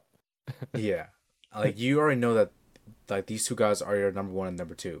them up. Yeah. Like you already know that like these two guys are your number one and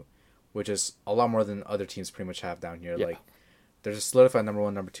number two, which is a lot more than other teams pretty much have down here. Yeah, Like there's a solidified number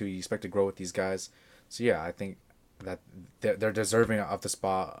one, number two. You expect to grow with these guys. So yeah, I think that they're deserving of the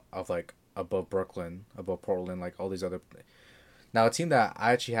spot of like above Brooklyn, above Portland, like all these other. Now a team that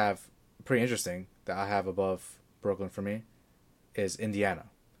I actually have pretty interesting that I have above Brooklyn for me is Indiana.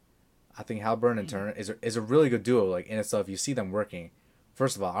 I think Halliburton and Turner is a really good duo. Like in itself, you see them working.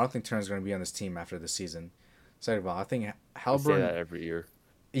 First of all, I don't think Turner's going to be on this team after this season. Second of all, I think we say Halliburton. that every year.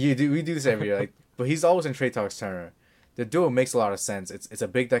 We do this every year. Like, but he's always in trade talks. Turner, the duo makes a lot of sense. It's a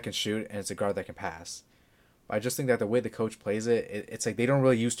big that can shoot and it's a guard that can pass. But I just think that the way the coach plays it's like they don't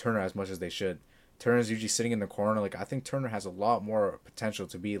really use Turner as much as they should. Turner's usually sitting in the corner. Like I think Turner has a lot more potential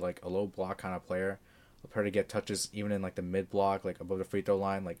to be like a low block kind of player, a player to get touches even in like the mid block, like above the free throw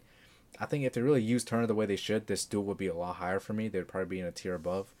line. Like I think if they really use Turner the way they should, this duel would be a lot higher for me. They'd probably be in a tier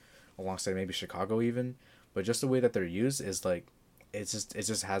above, alongside maybe Chicago even. But just the way that they're used is like, it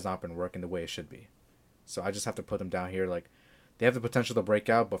just has not been working the way it should be. So I just have to put them down here. Like, they have the potential to break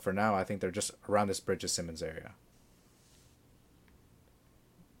out, but for now, I think they're just around this Bridges Simmons area.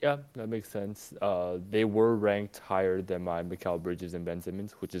 Yeah, that makes sense. They were ranked higher than my Mikal Bridges and Ben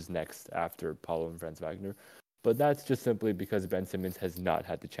Simmons, which is next after Paulo and Franz Wagner. But that's just simply because Ben Simmons has not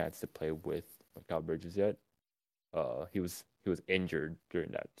had the chance to play with Mikal Bridges yet. He was injured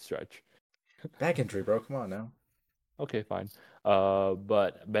during that stretch. Back injury, bro. Come on now. Okay, fine.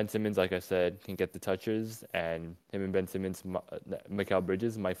 But Ben Simmons, like I said, can get the touches, and him and Ben Simmons, Mikal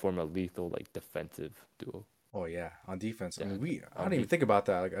Bridges might form a lethal like defensive duo. Oh yeah, on defense. I Yeah, mean, I on don't even defense. think about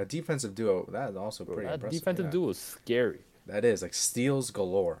that. Like a defensive duo, that is also Bro, pretty that impressive. defensive Yeah, duo is scary. that is like steals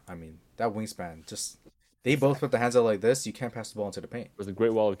galore. I mean, that wingspan just. They both put Exactly. the hands out like this. You can't pass the ball into the paint. It was a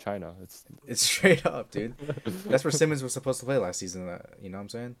Great Wall of China. It's It's straight up, dude. That's where Simmons was supposed to play last season. You know what I'm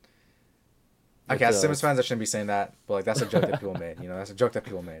saying? Okay, it's as a Simmons fans, I shouldn't be saying that, but like that's a joke that people made. That's a joke that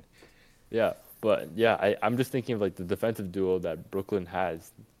people made. yeah, but yeah, I'm just thinking of like the defensive duo that Brooklyn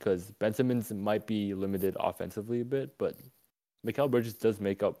has because Ben Simmons might be limited offensively a bit, but Mikal Bridges does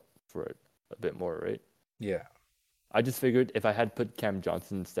make up for it a bit more, right? Yeah, I just figured if I had put Cam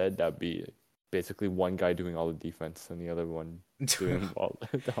Johnson instead, that'd be basically one guy doing all the defense and the other one doing all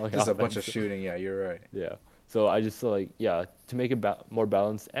the just a bunch of offense. shooting. Yeah, you're right. Yeah. So I just feel like, yeah, to make it more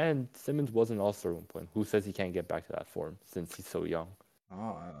balanced, and Simmons was an all-star at one point. Who says he can't get back to that form since he's so young?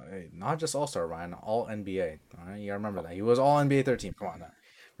 Oh, hey, not just All Star Ryan, All NBA. All right, you gotta remember that he was All NBA 13. Come on now,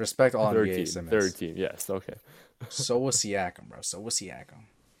 respect All Third NBA team, third Simmons. team, yes, okay. So was Siakam, bro. So was Siakam.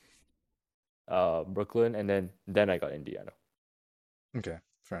 Brooklyn, and then I got Indiana. Okay,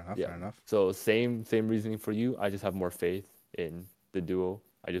 fair enough. Yeah. Fair enough. So same reasoning for you. I just have more faith in the duo.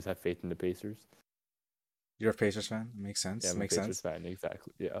 I just have faith in the Pacers. You're a Pacers fan. Makes Yeah, sense. I'm a Makes Pacers sense. fan,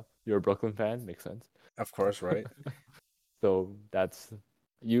 exactly. Yeah. You're a Brooklyn fan, makes sense. Of course, right? So that's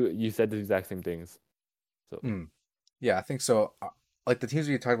you said the exact same things. So Mm. Yeah, I think so. Like the teams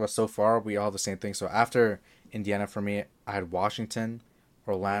we talked about so far, we all have the same thing. So after Indiana, for me, I had Washington,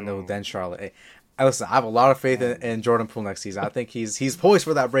 Orlando, Mm. then Charlotte. Listen, I have a lot of faith in Jordan Poole next season. I think he's poised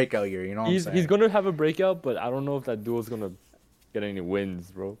for that breakout year. You know what I'm He's saying? gonna have a breakout, but I don't know if that duo's gonna get any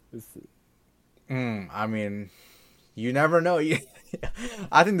wins, bro. I mean, you never know.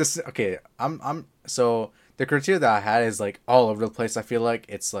 I think this. Okay, so the criteria that I had is like all over the place. I feel like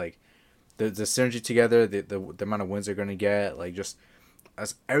it's like the synergy together, the amount of wins they're gonna get, like just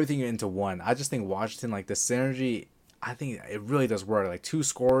as everything into one. I just think Washington, like the synergy, I think it really does work. Like two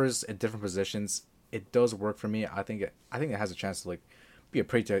scorers at different positions, it does work for me. I think it has a chance to like be a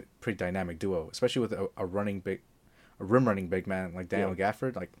pretty dynamic duo, especially with a rim running big man like Daniel Yeah.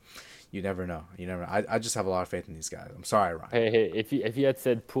 Gafford. Like you never know. I just have a lot of faith in these guys. I'm sorry, Ryan. Hey, if he had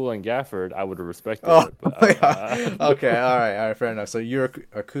said Poole and Gafford, I would have respected Oh, it. But yeah. Okay, all right, fair enough. So you're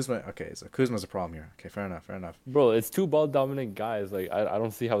a Kuzma. Okay, so Kuzma's a problem here. Okay, fair enough, fair enough. bro, it's two ball dominant guys. Like I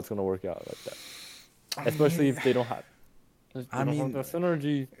don't see how it's gonna work out like that. I Especially mean, if they don't have I mean, that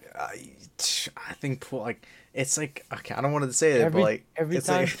synergy. I, I think Poole like it's like okay. I don't want to say it, but Every like every it's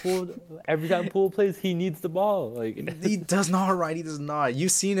time like Poole plays, he needs the ball. Like he does not right. He does not.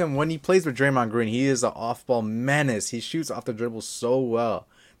 You've seen him when he plays with Draymond Green. He is an off-ball menace. He shoots off the dribble so well.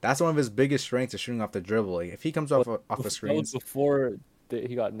 That's one of his biggest strengths is shooting off the dribble. Like, if he comes off the that was screens, before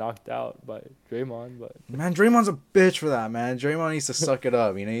he got knocked out by Draymond. But man, Draymond's a bitch for that. Man, Draymond needs to suck it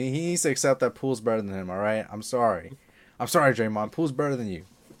up. He needs to accept that Poole's better than him. All right, I'm sorry. I'm sorry, Draymond. Poole's better than you.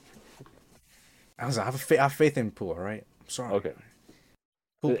 I have faith in Poole. All right. I'm sorry. okay,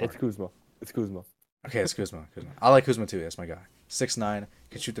 Poole it's party. Kuzma. It's Kuzma. Okay, it's Kuzma. I like Kuzma too. That's my guy. 6'9",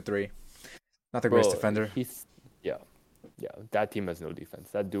 can shoot the three. Not the greatest Bro, defender. he's yeah, yeah. That team has no defense.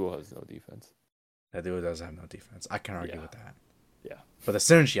 That duo has no defense. That dude does have no defense. I can argue Yeah, with that. yeah. But the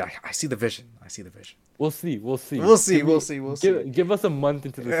synergy, I see the vision. I see the vision. We'll see. We'll see. We'll see. Give We'll me- see. We'll Give see. give us a month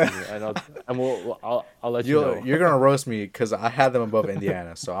into the season, I'll let you know. You're gonna roast me because I had them above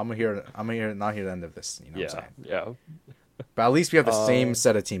Indiana, so I'm here. Not here the end of this. You know what I'm Yeah, saying? yeah. But at least we have the same Uh,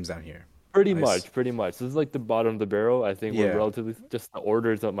 set of teams down here. Pretty Nice. much, pretty much. This is like the bottom of the barrel. I think we're Yeah. relatively just the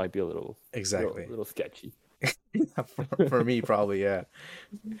orders that might be a Exactly. little sketchy. for me, probably yeah.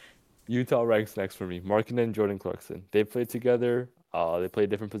 Utah ranks next for me. Markkanen and Jordan Clarkson. They played together. They play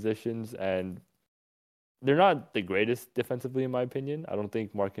different positions, and they're not the greatest defensively, in my opinion. I don't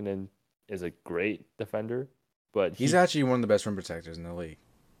think Markkanen is a great defender, but He's actually one of the best rim protectors in the league.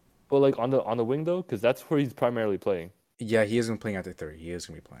 but like on the wing though, because that's where he's primarily playing. Yeah, he isn't playing at the 3. He is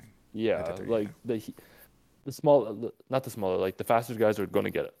gonna be playing at the Yeah, 3. like the small, not the smaller, like the fastest guys are going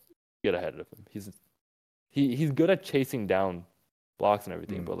to get ahead of him. He's good at chasing down blocks and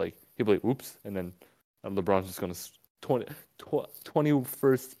everything, but like he'll be like, oops, and then LeBron's just gonna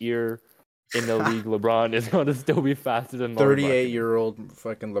 21st year in the league. LeBron is gonna still be faster than Laurie Markkinen. 38-year-old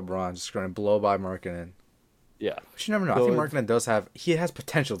fucking LeBron just gonna blow by Markkanen. Yeah, But you never know. So I think it's- Markkanen he has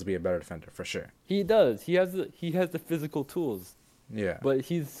potential to be a better defender for sure. he does. He has the physical tools, Yeah. but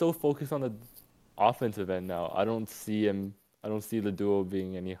he's so focused on the offensive end now. I don't see the duo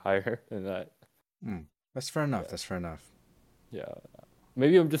being any higher than that. That's fair enough. Yeah. That's fair enough. Yeah,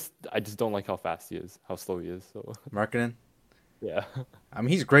 maybe I just don't like how fast he is, how slow he is. So Markkanen. yeah, I mean,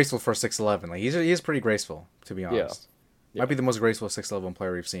 he's graceful for 6'11". Like he is pretty graceful, to be honest. Yeah. Might be the most graceful 6'11"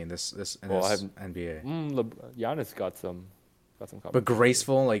 player we've seen this in Well, this NBA. Giannis got some But competition.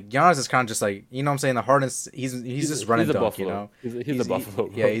 graceful, like Giannis is kind of just like you know what I'm saying. The hardest, he's just run and a dunk, buffalo. you know. He's a buffalo.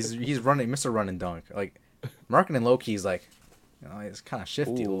 Yeah, bro. he's running, Mr. Run and Dunk. Like Markkanen low key is like, he's kind of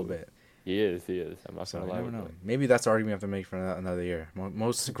shifty a little Ooh. bit. He is. I'm not So gonna I lie. don't know. With Maybe that's the argument we have to make for another year.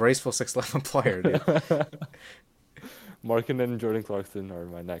 Most graceful 6'11" player, dude. that. Markkanen and Jordan Clarkson are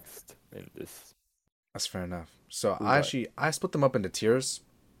my next in this. That's fair enough. So Who I got- split them up into tiers,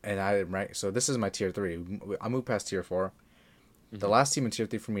 and I rank. So this is my tier 3. I moved past tier 4. The last team in tier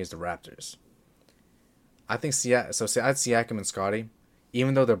 3 for me is the Raptors. I think I had Siakam and Scotty.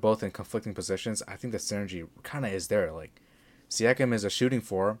 Even though they're both in conflicting positions, I think the synergy kind of is there. Like Siakam is a shooting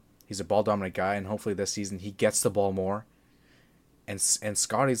 4. He's a ball dominant guy, and hopefully this season he gets the ball more. And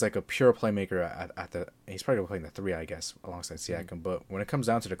Scotty's like a pure playmaker at the. He's probably playing the 3, I guess, alongside Siakam. But when it comes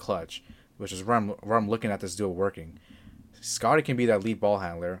down to the clutch, which is where I'm looking at this duo working, Scotty can be that lead ball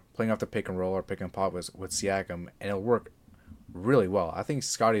handler, playing off the pick and roll or pick and pop with Siakam, and it'll work really well. I think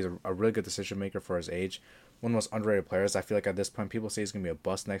Scotty's a really good decision maker for his age. One of the most underrated players. I feel like at this point, people say he's gonna be a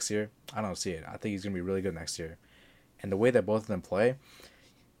bust next year. I don't see it. I think he's gonna be really good next year. And the way that both of them play,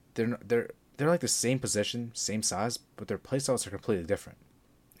 they're like the same position, same size, but their play styles are completely different.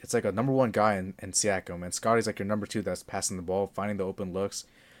 It's like a number 1 guy in Siakam, and Scotty's like your number 2 that's passing the ball, finding the open looks,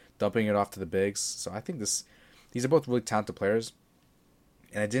 dumping it off to the bigs. So I think these are both really talented players.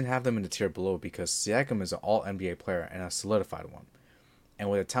 And I didn't have them in the tier below because Siakam is an all NBA player and a solidified one. And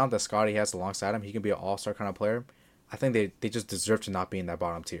with the talent that Scotty has alongside him, he can be an all-star kind of player. I think they just deserve to not be in that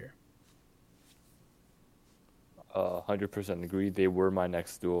bottom tier. 100% agree. They were my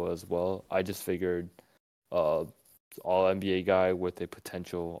next duo as well. I just figured, uh, all NBA guy with a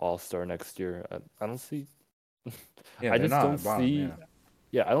potential all star next year. I don't see. Yeah, I they're just not don't at bottom. see. Yeah,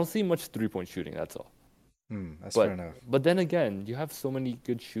 Yeah, I don't see much 3-point shooting. That's all. that's fair But enough. but then again, you have so many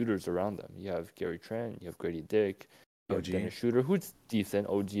good shooters around them. You have Gary Trent, you have Grady Dick, you have OG. Dennis Schroeder, who's decent.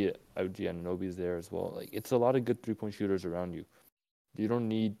 OG Anunoby's there as well. Like it's a lot of good 3-point shooters around you. You don't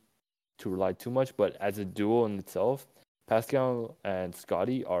need to rely too much, but as a duo in itself, Pascal and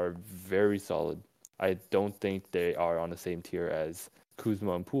Scotty are very solid. I don't think they are on the same tier as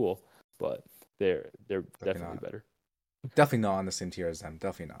Kuzma and Poole, but they're Definitely definitely not. better. Definitely not on the same tier as them.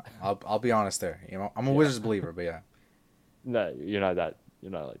 Definitely not. I'll be honest there. I'm a Yeah. Wizards believer, but yeah, No, you're not that.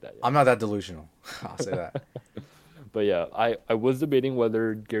 You're not like that I'm not that delusional. I'll say that. But yeah, I was debating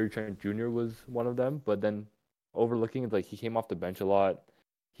whether Gary Trent Jr. was one of them, but then overlooking like he came off the bench a lot.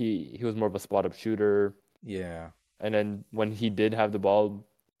 He was more of a spot up shooter, Yeah. and then when he did have the ball,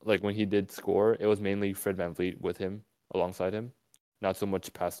 like when he did score, it was mainly Fred VanVleet with him alongside him, not so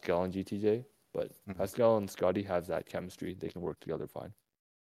much Pascal and GTJ. But Mhm. Pascal and Scotty have that chemistry; they can work together fine.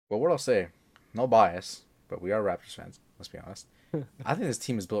 Well, what I'll say, no bias, but we are Raptors fans. Let's be honest. I think this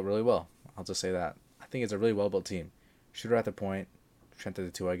team is built really well. I'll just say that. I think it's a really well built team. Shooter at the point, Trent at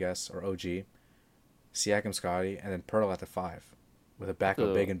the two, I guess, or OG, Siakam, Scotty, and then Pearl at the five, with a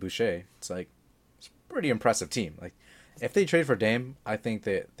backup big So and Boucher. It's a pretty impressive team. Like, if they trade for Dame, I think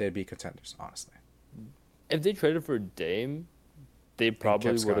that they'd be contenders. Honestly, if they traded for Dame, they and kept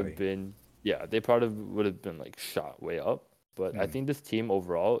probably would have Scotty. been, yeah, they probably would have been like shot way up. But I Mm. think this team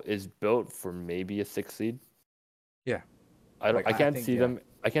overall is built for maybe a 6 seed. Yeah, I don't, like I think yeah.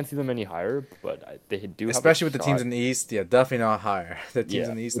 I can't see them any higher, but they do have a Especially with the teams shot. in the East, yeah, definitely not higher. The teams Yeah,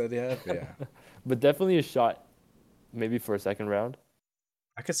 in the East that they have, yeah. but definitely a shot, maybe for a second round.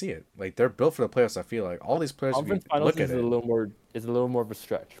 I could see it. Like they're built for the playoffs. I feel like all these players, if you Conference finals look at it, is a little more of a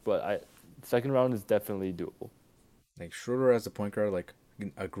stretch, but second round is definitely doable. like Schroeder as a point guard, like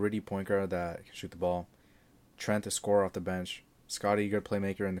a gritty point guard that can shoot the ball. Trent a scorer off the bench. Scotty good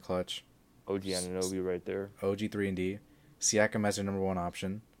playmaker in the clutch. OG Anunoby right there, OG 3 and D. Siakam as their number one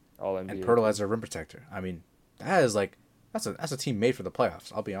option, all and NBA Pirtle too. as their rim protector. I mean, that is like that's a team made for the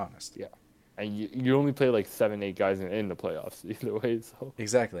playoffs. I'll be honest. Yeah, and you only play like 7, 8 guys in the playoffs either way. So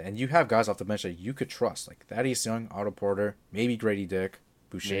Exactly, and you have guys off the bench that you could trust, like Thaddeus Young, Otto Porter, maybe Grady Dick,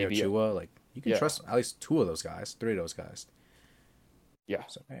 Boucher, maybe, Ochua. Like you can yeah, trust at least two of those guys, three of those guys. yeah.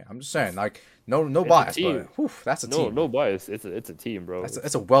 So hey, I'm just saying, like no It's a bias, but team. whew, that's a No, team. no bias. It's a team, bro.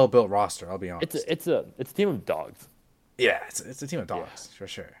 That's a well built roster. I'll be honest. It's a team of dogs. Yeah, it's a team of Yeah, dogs for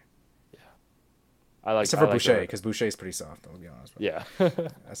sure. yeah. Except I for like Boucher, the because Boucher is pretty soft. I'll be honest. But yeah.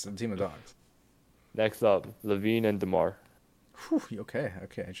 that's a team of dogs. Next up, Levine and DeMar. Whew, okay,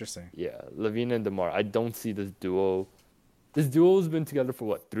 interesting. Yeah, Levine and DeMar. I don't see this duo. This duo's been together for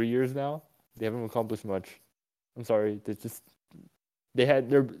what, 3 years now? They haven't accomplished much. I'm sorry. They had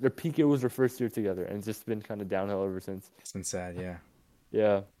their peak year was their first year together, and it's just been kind of downhill ever since. It's been sad, yeah.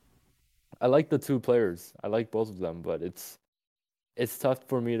 Yeah, I like the two players. I like both of them, but it's tough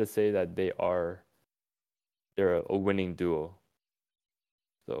for me to say that they're a winning duo.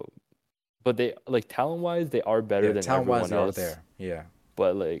 So, but they like talent wise, they are better Yeah, than talent wise, everyone they are else. there. Yeah,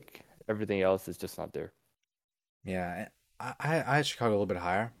 But like everything else is just not there. yeah. I had Chicago a little bit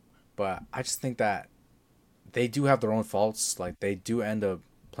higher, but I just think that they do have their own faults. Like they do end up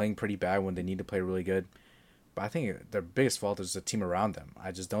playing pretty bad when they need to play really good. But I think their biggest fault is the team around them.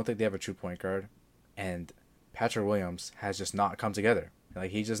 I just don't think they have a true point guard, and Patrick Williams has just not come together.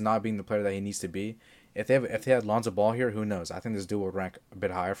 Like he's just not being the player that he needs to be. If they had Lonzo Ball here, who knows? I think this dude would rank a bit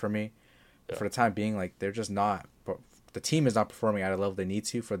higher for me. But Yeah, for the time being, like they're just not. But the team is not performing at a level they need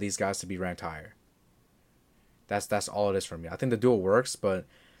to for these guys to be ranked higher. That's all it is for me. I think the duo works, but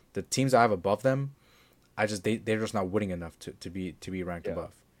the teams I have above them, they're just not winning enough to be ranked yeah.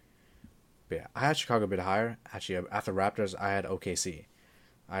 above. But yeah, I had Chicago a bit higher. Actually, after Raptors, I had OKC.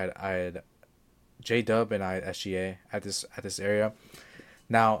 I had J Dub and I had SGA at this area.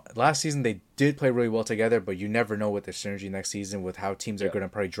 Now, last season they did play really well together, but you never know with the synergy next season with how teams are Yeah. going to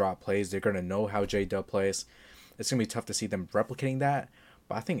probably drop plays. They're going to know how J Dub plays. It's going to be tough to see them replicating that.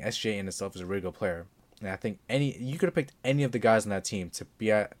 But I think SGA in itself is a really good player. And I think you could have picked any of the guys on that team to be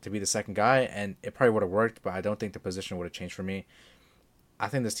the second guy, and it probably would have worked. But I don't think the position would have changed for me. I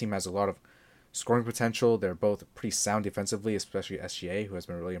think this team has a lot of scoring potential. They're both pretty sound defensively, especially SGA, who has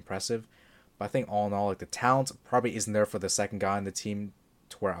been really impressive. But I think all in all, like the talent probably isn't there for the second guy on the team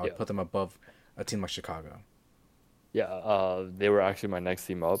to where I would Yeah. put them above a team like Chicago. Yeah, they were actually my next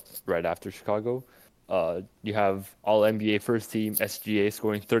team up right after Chicago. You have all NBA first team SGA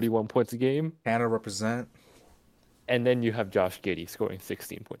scoring 31 points a game, Canada represent. and then you have Josh Giddey scoring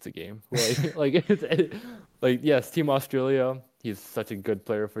 16 points a game. Like yes, Team Australia, he's such a good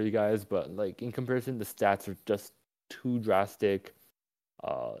player for you guys, but like in comparison, the stats are just too drastic.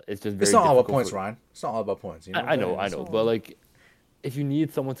 It's just It's very not all about difficult points, for. Ryan. It's not all about points. You know what I'm I know, saying? I It's know, but all. like if you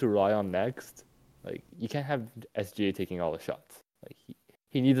need someone to rely on next, like you can't have SGA taking all the shots. Like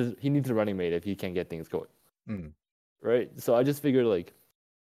he needs a running mate if he can't get things going, Mm, right? So I just figured like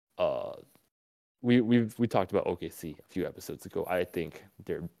uh we talked about OKC a few episodes ago. I think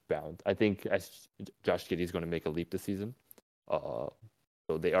they're bound. I think as Josh Giddey's going to make a leap this season. Uh,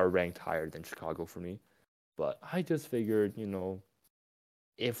 so they are ranked higher than Chicago for me. But I just figured,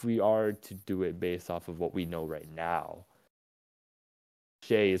 if we are to do it based off of what we know right now,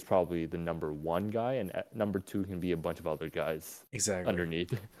 Shea is probably the number one guy, and number two can be a bunch of other guys exactly.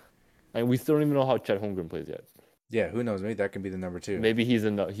 underneath. And we still don't even know how Chet Holmgren plays yet. Yeah, who knows? Maybe that can be the number two. Maybe he's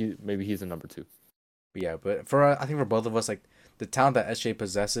a number two. But yeah, but for I think for both of us, like the talent that SJ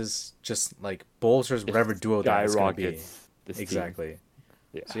possesses, just like bolsters It whatever duo that it's gonna be. skyrockets this team. Exactly.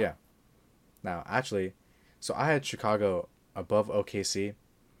 Yeah. So yeah. Now actually, so I had Chicago above OKC,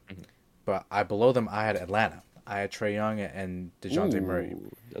 Mhm. but below them I had Atlanta. I had Trey Young and Dejounte Murray,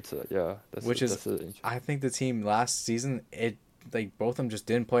 Ooh, that's a yeah. which is That's a I think the team last season it like both of them just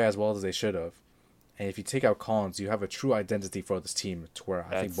didn't play as well as they should have. And if you take out Collins, you have a true identity for this team to where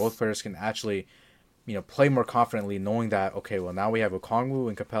I think both that's players can actually, play more confidently, knowing that okay, well now we have Okongwu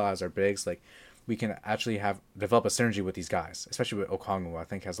and Capella as our bigs, like we can actually have develop a synergy with these guys, especially with Okongwu. I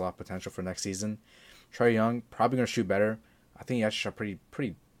think has a lot of potential for next season. Trey Young probably gonna shoot better. I think he actually shot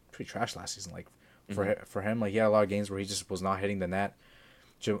pretty trash last season. Like mhm. for him, like he had a lot of games where he just was not hitting the net.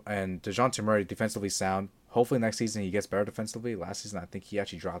 And Dejounte Murray defensively sound. Hopefully next season he gets better defensively. Last season I think he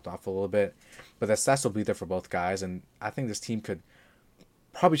actually dropped off a little bit, but the stats will be there for both guys, and I think this team could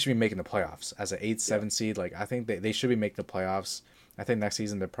probably should be making the playoffs as an 8 Yeah, 7 seed. Like I think they should be making the playoffs. I think next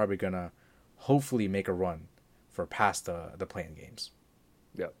season they're probably gonna hopefully make a run for past the playing games.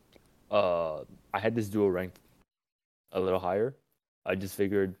 yeah. I had this duo ranked a little higher. I just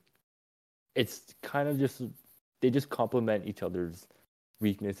figured it's kind of just they just complement each other's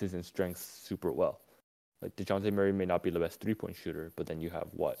weaknesses and strengths super well. Like Dejounte Murray may not be the best 3-point shooter, but then you have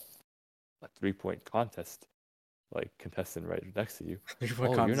what a 3-point contest like contestant right next to you. What Oh,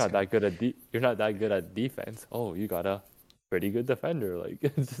 you're contest not guy? that good at you're not that good at defense. Oh, you got a pretty good defender. Like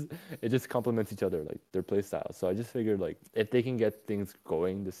it just complements each other, like their play style. So I just figured like if they can get things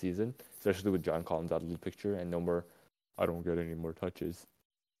going this season, especially with John Collins out of the picture and no more, I don't get any more touches.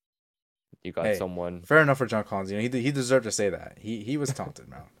 You got Hey, someone, fair enough for John Collins. He deserved to say that. He was taunted,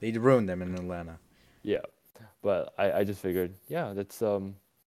 man. He ruined them in Atlanta. yeah. But I just figured, yeah, it's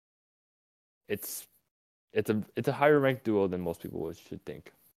it's a higher ranked duo than most people should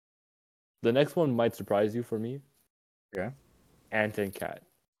think. The next one might surprise you for me, Okay. Ant and Cat.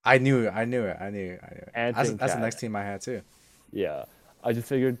 I knew it. I knew it. I knew it. I knew it. Ant and That's the next Cat. team I had too. Yeah. I just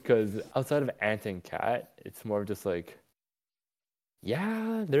figured because outside of Ant and Cat, it's more of just like,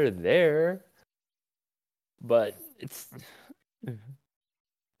 yeah, they're there, but it's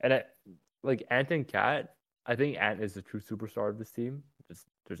and I like Ant and Cat. I think Ant is the true superstar of this team. Just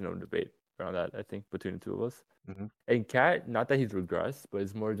there's no debate around that. I think between the two of us. Hmm. And Cat, not that he's regressed, but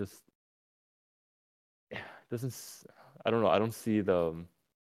it's more just doesn't. I don't know. I don't see them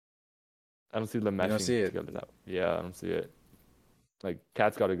You don't meshing see it. together now. Yeah, I don't see it. Like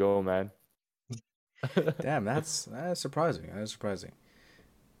Cat's got to go, man. Damn, that's surprising. That's surprising.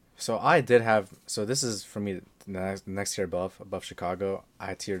 So I did have. So this is for me the next tier above Chicago. I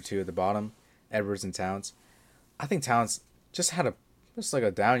had tier two at the bottom, Edwards and Towns. I think Towns just had a just like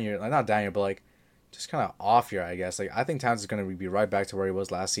a down year, like not down year, but like just kind of off year, I guess. Like I think Towns is gonna be right back to where he was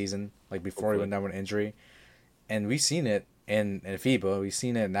last season, like before he Hopefully. went down with injury. And we've seen it in FIBA. We've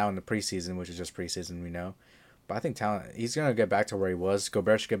seen it now in the preseason, which is just preseason, we know. But I think Talent he's gonna get back to where he was.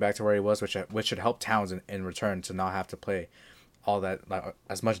 Gobert should get back to where he was, which should help Towns in return to not have to play all that like,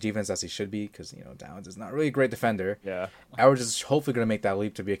 as much defense as he should be, because Towns is not really a great defender. Yeah. Edwards is hopefully gonna make that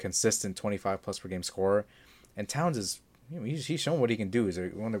leap to be a consistent 25 plus per game scorer, and Towns is he's shown what he can do. He's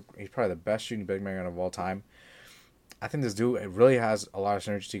probably the best shooting big man of all time. I think this dude it really has a lot of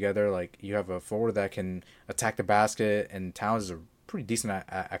synergy together. Like you have a forward that can attack the basket, and Towns is pretty decent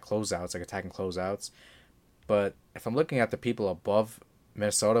at closeouts, like attacking closeouts. But if I'm looking at the people above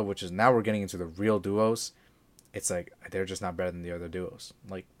Minnesota, which is now we're getting into the real duos, it's like they're just not better than the other duos.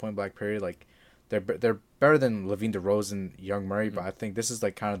 Like point blank period. Like they're better than Levine DeRozan, Young Murray, but Mhm. I think this is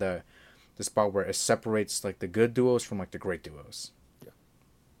like kind of the spot where it separates like the good duos from like the great duos. Yeah.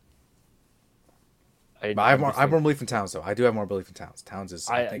 But I just I have think more belief in Towns though. I do have more belief in Towns. Towns is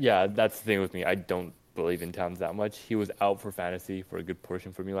I think yeah, that's the thing with me. I don't believe in Towns that much. He was out for fantasy for a good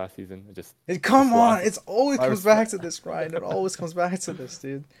portion for me last season. It just the come on, swat. it's always My comes back respect. to this, Ryan. It always comes back to this,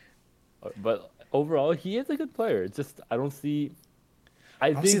 dude. But overall, he is a good player. It's just I don't see.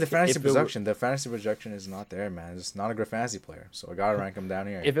 I Obviously, think if it were the fantasy projection is not there, man. It's not a good fantasy player, so I gotta rank him down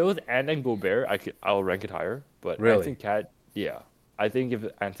here. if it was Ant and Gobert, I'll rank it higher. But Really, Anton Cat, yeah, I think if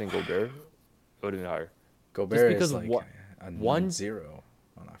Ant and Gobert, it would have been higher. Just Gobert is because like what a one, zero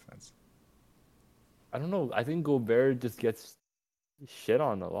on offense. I don't know. I think Gobert just gets shit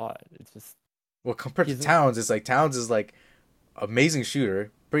on a lot. It's just Well, compared to he's Towns, it's like Towns is like amazing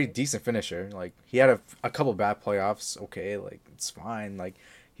shooter, pretty decent finisher. Like he had a couple bad playoffs. Okay, like it's fine. Like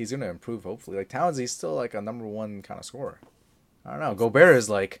he's gonna improve hopefully. Like Towns, he's still like a number one kind of scorer. I don't know. Gobert is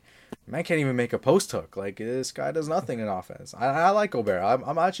like, man can't even make a post hook. Like this guy does nothing in offense. I like Gobert.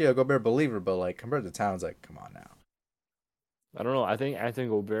 I'm actually a Gobert believer, but like compared to Towns, like come on now. I don't know. I think Anton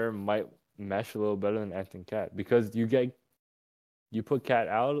Gobert might mesh a little better than Anton Cat because you put Cat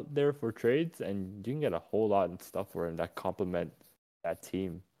out there for trades and you can get a whole lot of stuff for him that complement that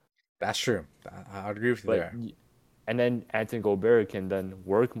team. That's true. I agree with you But there. and then Anton Gobert can then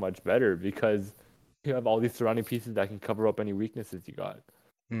work much better because you have all these surrounding pieces that can cover up any weaknesses you got.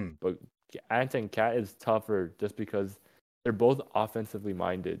 Hmm. But Ant and Cat is tougher just because they're both offensively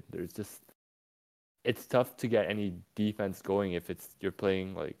minded. There's just it's tough to get any defense going if it's you're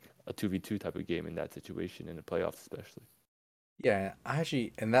playing like a 2v2 type of game in that situation in the playoffs especially. Yeah, I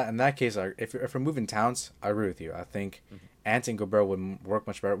actually in that case, if we're moving Towns, I agree with you. I think Mm-hmm. Ant and Gobert would work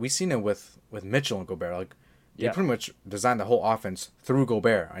much better. We've seen it with Mitchell and Gobert. Like they Yeah. pretty much designed the whole offense through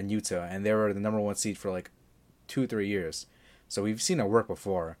Gobert on Utah, and they were the number one seed for like 2 3 years. So we've seen it work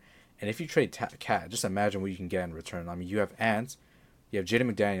before. And if you trade Cat, just imagine what you can get in return. I mean, you have Ant, you have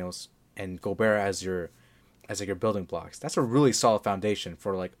Jaden McDaniels, and Gobert as like your building blocks. That's a really solid foundation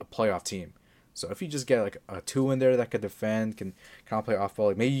for like a playoff team. So if you just get like a two in there that could defend, can kind of play off ball,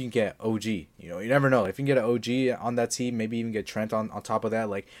 like maybe you can get OG. You know, you never know. If you can get an OG on that team, maybe even get Trent on top of that.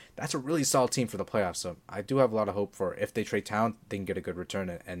 Like that's a really solid team for the playoffs. So I do have a lot of hope for if they trade Town, they can get a good return,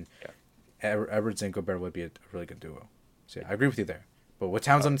 and Yeah. Edwards and Gobert would be a really good duo. So yeah, I agree with you there. But with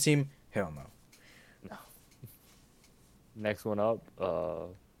Towns on the team, hell no. No. Next one up,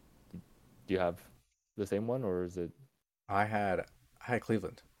 do you have the same one or is it I had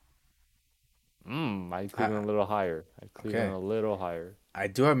Cleveland. I had I Cleveland a little higher. I had Cleveland okay. a little higher. I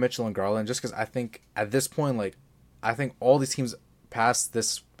do have Mitchell and Garland just because I think at this point, like, I think all these teams past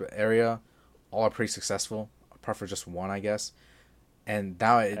this area all are pretty successful, apart from just one, I guess. And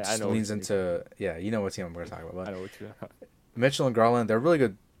now it I just know what leans team you're talking into yeah, you know what team I'm going to talk about. about. But I know what you Mitchell and Garland, they're a really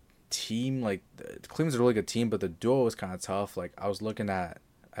good team. Like Cleveland's a really good team, but the duo is kind of tough. Like I was looking at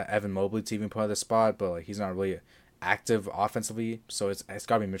Evan Mobley to even play the spot, but like he's not really active offensively. So it's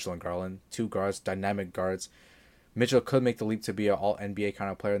got to be Mitchell and Garland, two guards, dynamic guards. Mitchell could make the leap to be an All NBA kind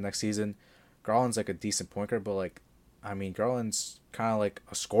of player next season. Garland's like a decent point guard, but like, I mean, Garland's kind of like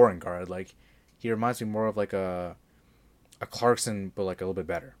a scoring guard. Like, he reminds me more of like a Clarkson, but like a little bit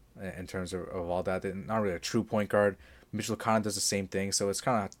better in terms of all that. They're not really a true point guard. Mitchell kind of does the same thing, so it's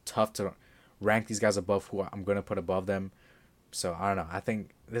kind of tough to rank these guys above who I'm gonna put above them. So I don't know. I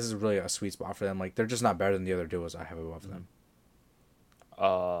think this is really a sweet spot for them. Like they're just not better than the other duos I have above them.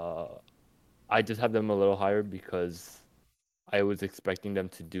 Uh, I just have them a little higher because I was expecting them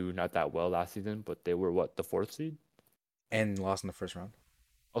to do not that well last season, but they were what, the fourth seed? And lost in the first round.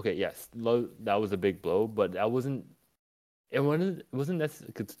 Okay, yes, that was a big blow, but that wasn't. It wasn't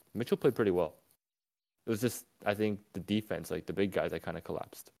necessary because Mitchell played pretty well. It was just I think the defense, like the big guys, that kind of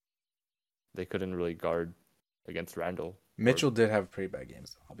collapsed. They couldn't really guard against Randall. Or, Mitchell did have pretty bad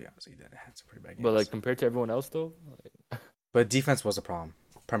games. I'll be honest, he did have some pretty bad but games. like compared to everyone else, though, like, But defense was a problem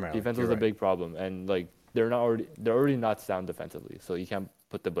primarily. defense You're was a right. big problem, and like they're already not sound defensively, so you can't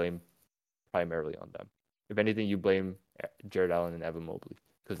put the blame primarily on them. If anything, you blame Jared Allen and Evan Mobley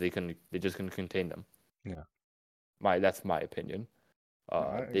because they just couldn't contain them. Yeah, That's my opinion. no,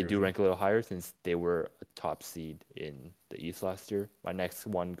 I They agree do with you. rank a little higher since they were a top seed in the East last year. My next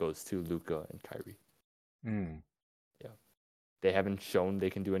one goes to Luka and Kyrie. Mm. Yeah, they haven't shown they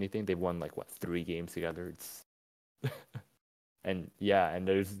can do anything. They've won like what 3 games together. It's and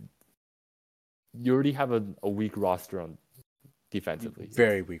there's you already have a weak roster on defensively.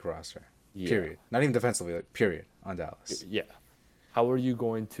 Very weak roster. Yeah, Period. Not even defensively. Like, period on Dallas. yeah. How are you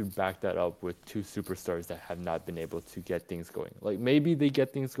going to back that up with two superstars that have not been able to get things going? Like maybe they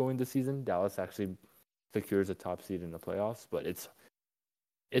get things going this season. Dallas actually secures a top seed in the playoffs, but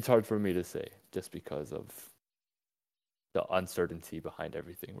It's hard for me to say just because of the uncertainty behind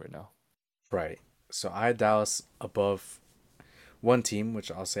everything right now. Right. So I had Dallas above one team,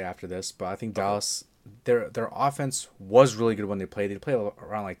 which I'll say after this, but I think Okay. Dallas their offense was really good when they played. They played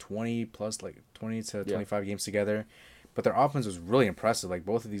around like 20 plus like 20 to Yeah. 25 games together. But their offense was really impressive. Like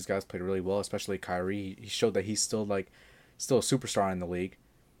both of these guys played really well, especially Kyrie. He showed that he's still a superstar in the league.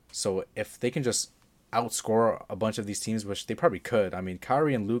 So if they can just outscore a bunch of these teams, which they probably could. I mean,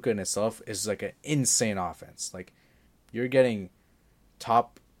 Kyrie and Luka in itself is like an insane offense. Like you're getting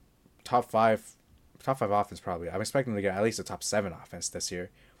top top five top five offense probably. I'm expecting them to get at least a top seven offense this year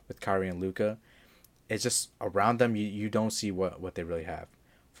with Kyrie and Luka. It's just around them you don't see what they really have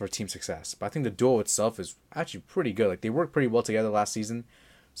for team success. But I think the duo itself is actually pretty good. Like they worked pretty well together last season.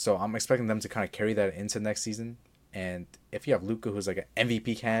 So I'm expecting them to kind of carry that into next season. And if you have Luka who's like an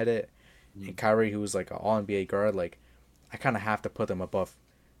MVP candidate and Mm. Kyrie who's like an all NBA guard, like I kind of have to put them above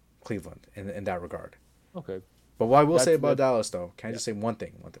Cleveland in that regard. Okay. But what I will say about That's Dallas though, can I yeah. just say one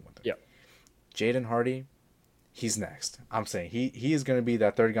thing? One thing. Yeah. Jaden Hardy, he's next. I'm saying he is going to be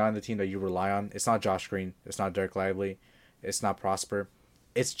that third guy on the team that you rely on. It's not Josh Green. It's not Derek Lively. It's not Prosper.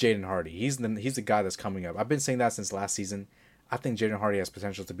 It's Jaden Hardy. He's the guy that's coming up. I've been saying that since last season. I think Jaden Hardy has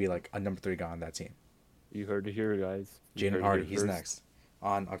potential to be like a number 3 guy on that team. You heard it here, guys. You Jaden heard it Hardy, here he's first. next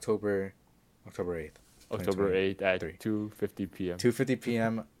on October 8th. October 8th at 2023. 2:50 p.m. 2:50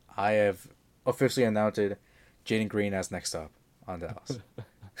 p.m. I have officially announced Jaden Green as next up on Dallas.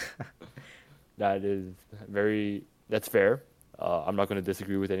 That is that's fair. I'm not going to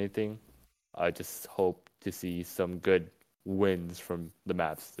disagree with anything. I just hope to see some good wins from the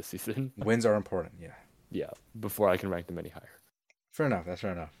Mavs this season. Wins are important, yeah. Yeah, before I can rank them any higher. Fair enough. That's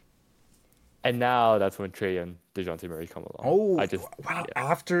fair enough. And now that's when Trey and DeJounte Murray come along. Oh, I just wow! yeah,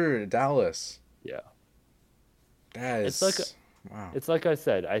 After Dallas, yeah. that It's is wow. It's like I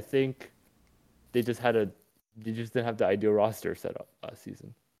said. I think they just didn't have the ideal roster set up last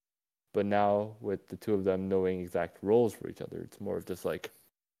season. But now with the two of them knowing exact roles for each other, it's more of just like,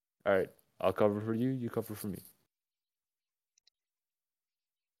 all right, I'll cover for you, you cover for me.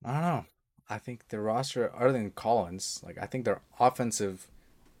 I don't know. I think the roster, other than Collins, like I think their offensive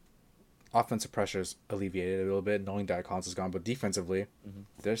pressures alleviated a little bit, knowing that Collins is gone. But defensively, Mm-hmm.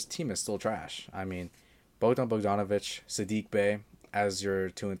 this team is still trash. I mean, Bogdan Bogdanovic, Sadiq Bey as your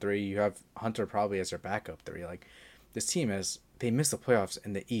 2 and 3. You have Hunter probably as your backup 3. Like this team they missed the playoffs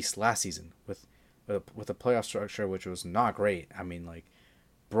in the East last season with a playoff structure which was not great. I mean, like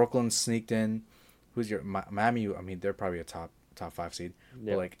Brooklyn sneaked in. Who's your Miami? I mean, they're probably a top 5 seed.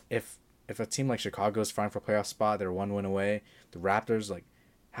 Yeah. But like if a team like Chicago's fighting for a playoff spot, they're 1 win away. The Raptors, like,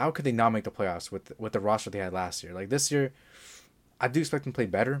 how could they not make the playoffs with the roster they had last year? Like this year, I do expect them to play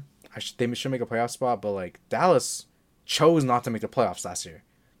better. They should make a playoff spot, but like Dallas chose not to make the playoffs last year.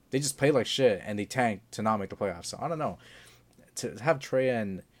 They just played like shit and they tanked to not make the playoffs. So I don't know. To have Trey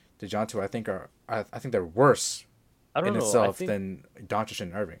and DeJounte, I think they're worse I don't in know. itself than Doncic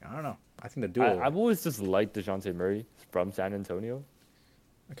and Irving. I don't know. I think the duo. I've always just liked DeJounte Murray from San Antonio.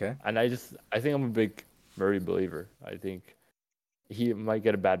 Okay. And I think I'm a big Murray believer. I think he might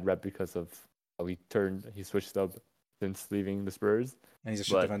get a bad rep because of how he switched up since leaving the Spurs. And he's a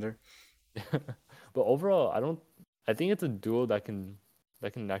shit But defender. but overall, I think it's a duo that can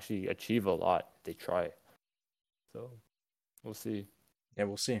actually achieve a lot if they try. So we'll see. Yeah,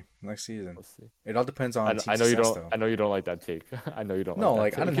 we'll see next season. We'll see. It all depends on team I know you success, don't though. I know you don't like that take. I know you don't No, like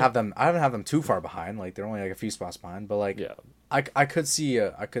like that I didn't have them too far behind. Like they're only like a few spots behind, but like Yeah. I could see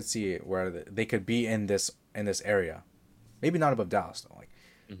where they could be in this area. Maybe not above Dallas though. Like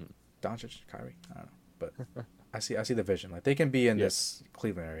Mhm. Doncic, Kyrie, I don't know, but I see the vision. Like they can be in Yeah. this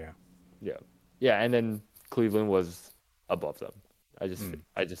Cleveland area. Yeah. Yeah, and then Cleveland was above them. I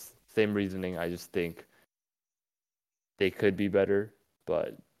just same reasoning. I just think they could be better,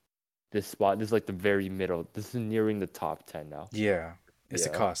 but this is like the very middle. This is nearing the top 10 now. Yeah, it's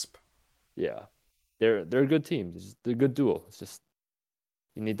the Yeah. cusp. Yeah. They're a good team. They're a good duo. It's just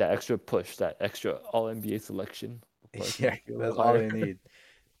you need that extra push, that extra all NBA selection. Of course, Yeah, might be a that's little all they higher. need.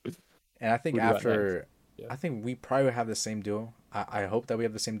 And I think Who do you got next? after, Yeah. I think we probably have the same duo. I hope that we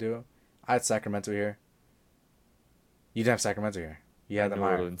have the same duo. I had Sacramento here. You didn't have Sacramento here. You had them New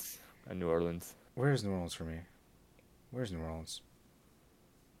higher. Orleans. And New Orleans. Where's New Orleans for me? Where's New Orleans?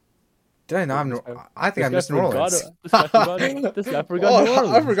 Did I not have New This guy- I think I this missed guy New forgot- Orleans. this guy forgot Oh, New Orleans.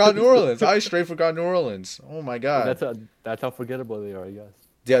 I forgot New Orleans. I straight forgot New Orleans. Oh my god. That's how forgettable they are, I guess.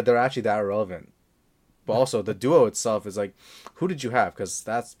 Yeah, they're actually that irrelevant. But also the duo itself is like, who did you have? Because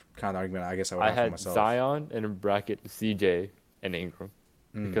that's kind of the argument I guess I would I have for had myself. Zion in bracket CJ and Ingram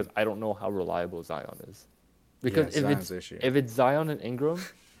Mm. because I don't know how reliable Zion is. Because Yeah, Zion's the issue. if it's Zion and Ingram,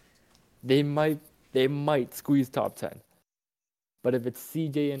 they might squeeze top 10. But if it's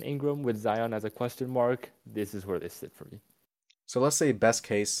CJ and Ingram with Zion as a question mark, this is where they sit for me. So let's say best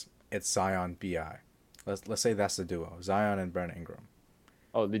case it's Zion Bi. Let's say that's the duo, Zion and Brandon Ingram.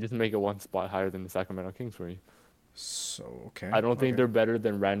 Oh, they just make it one spot higher than the Sacramento Kings for me. So okay, I don't think okay. they're better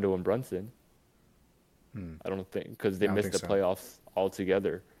than Randle and Brunson. Hmm. I don't think because I they don't missed think the so. playoffs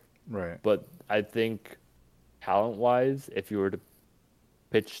altogether. Right. But I think talent-wise, if you were to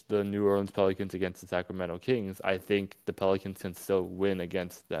pitch the New Orleans Pelicans against the Sacramento Kings, I think the Pelicans can still win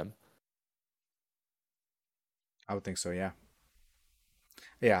against them. I would think so. Yeah.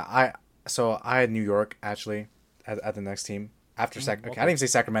 Yeah. I had New York actually at the next team after Okay, I didn't Okay. even say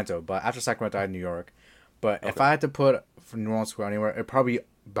Sacramento, but after Sacramento I had New York. But if Okay. I had to put for New Orleans score anywhere, it'd probably be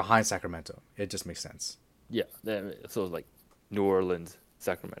behind Sacramento. It just makes sense. Yeah. So like New Orleans,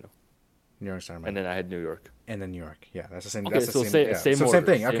 Sacramento, New York, and Sacramento, then I had New York. and then New York. Yeah, that's the same. Okay, That's the so same. Yeah. same So same order,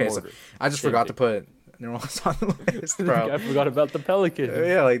 thing. same Okay, so order, I just same forgot to thing. put New Orleans on the list, bro. I forgot about the Pelicans.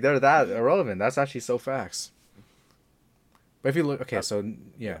 Yeah, like they're that irrelevant. That's actually so facts. But if you look, okay, Uh, so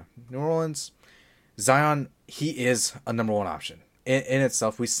yeah, New Orleans, Zion, he is a number one option in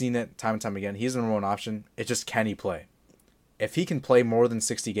itself. We've seen it time and time again. He's the number one option. It's just can he play? If he can play more than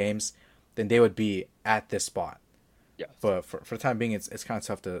 60 games, then they would be at this spot. Yes. But for the time being, it's kind of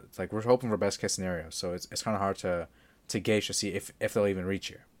tough to. It's like we're hoping for best case scenario, so it's kind of hard to gauge to see if they'll even reach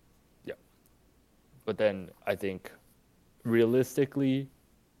here. Yeah. But then I think realistically,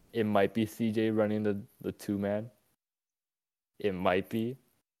 it might be CJ running the two man. It might be.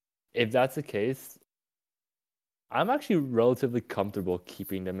 If that's the case, I'm actually relatively comfortable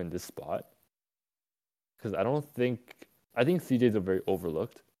keeping them in this spot because I think CJ's a very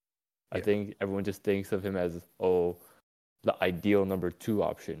overlooked. I Yeah. think everyone just thinks of him as the ideal number 2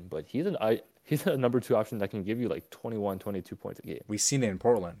 option, but he's a number 2 option that can give you like 21, 22 points a game. We've seen it in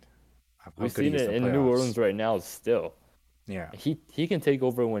Portland. How We've good he seen is it in the in New playoffs. Orleans right now still. Yeah. He can take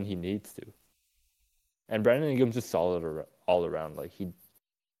over when he needs to. And Brandon Ingram's just solid all around. Like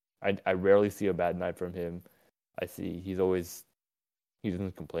I rarely see a bad night from him. He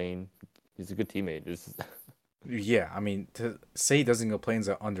doesn't complain. He's a good teammate. Yeah, I mean, to say he doesn't complain is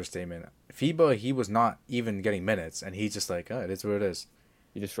an understatement. FIBA, he was not even getting minutes, and he's just like, oh, it is what it is.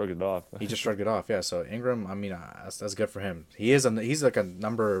 He just shrugged it off. He just shrugged it off. Yeah, so Ingram, I mean, that's good for him. He's like a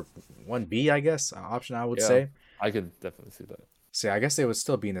number 1B, I guess, option, I would Yeah, say. I could definitely see that. So yeah, I guess they would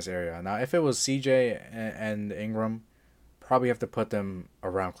still be in this area. Now, if it was CJ and Ingram, probably have to put them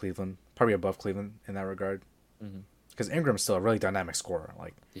around Cleveland, probably above Cleveland in that regard. Hmm. Because Ingram's still a really dynamic scorer.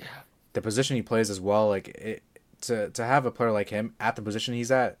 Like, Yeah, the position he plays as well, like, to have a player like him at the position he's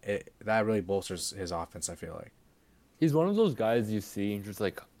at, that really bolsters his offense, I feel like. he's one of those guys you see and just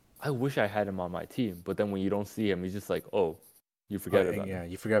like, I wish I had him on my team. But then when you don't see him, he's just like, oh, you forget about Yeah,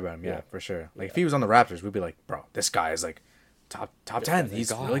 him. you forget about him. Yeah, Yeah. for sure. Like, Yeah. if he was on the Raptors, we'd be like, bro, this guy is like top This 10. guy's a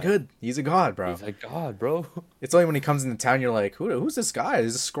He's god. really good. He's a god, bro. He's like, God, bro. It's only when he comes into town, you're like, who's this guy?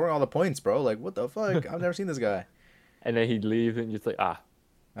 He's just scoring all the points, bro. Like, what the fuck? I've never seen this guy. And then he'd leave and just like, Oh,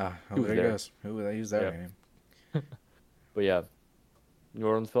 Who's there he there? goes. Who's there? Yeah. But yeah, New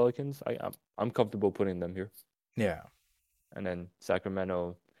Orleans Pelicans, I'm comfortable putting them here. Yeah. And then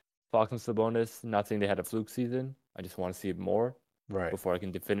Sacramento, Fox and Sabonis, not saying they had a fluke season. I just want to see more Right. before I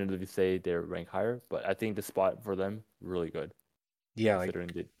can definitively say they're ranked higher. But I think the spot for them, really good. Yeah, like,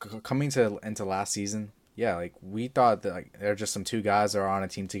 Considering coming into last season, yeah, like, we thought that, like, they're just some two guys that are on a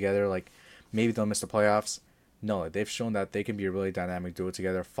team together. Like, maybe they'll miss the playoffs. No, like, they've shown that they can be a really dynamic duo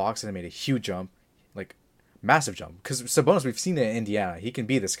together. Fox has made a huge jump, like, massive jump. Because Sabonis, we've seen it in Indiana. He can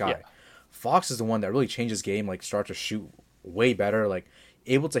be this guy. Yeah. Fox is the one that really changed his game, like, start to shoot way better. Like,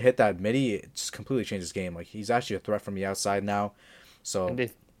 able to hit that midi, it just completely changed his game. Like, he's actually a threat from the outside now. So, and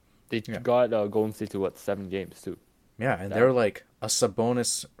they Yeah. got Golden State to 7 games too. yeah, and That- they're like a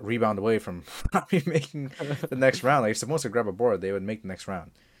Sabonis rebound away from probably making the next round. Like, if Sabonis could grab a board, they would make the next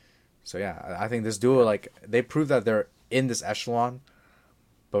round. So yeah, I think this duo, like, they prove that they're in this echelon,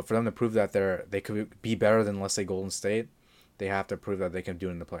 but for them to prove that they could be better than, let's say, Golden State, they have to prove that they can do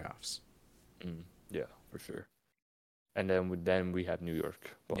it in the playoffs. Yeah, for sure. And then we have New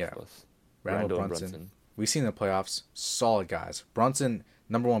York, both Yeah. of us. Randall Brunson. We've seen the playoffs, solid guys. Brunson,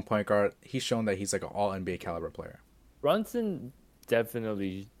 number one point guard. He's shown that he's like an all NBA caliber player. Brunson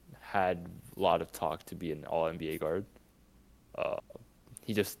definitely had a lot of talk to be an All NBA guard.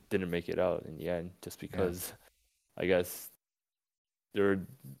 He just didn't make it out in the end, just because I guess there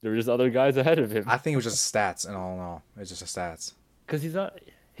were just other guys ahead of him. I think it was just stats, and all in all, it's just a stats. Because his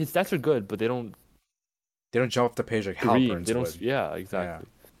stats are good, but they don't They don't jump off the page like scream. Halliburton's They don't. would. Yeah, exactly.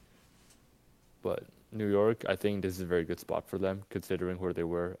 But New York, I think this is a very good spot for them, considering where they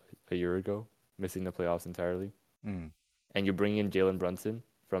were a year ago, missing the playoffs entirely. Mm. And you bring in Jalen Brunson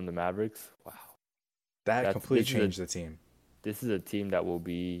from the Mavericks. Wow, That that's completely changed the team. this is a team that will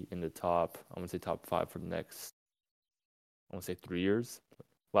be in the top. I want to say top 5 for the next. I want to say 3 years.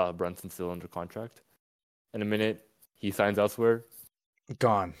 While Brunson's still under contract. In a minute, he signs elsewhere.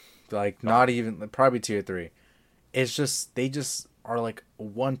 Gone. Like, not even, like, probably tier 3. It's just, they just are like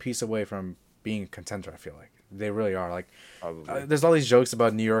one piece away from being a contender, I feel like. They really are. Like, there's all these jokes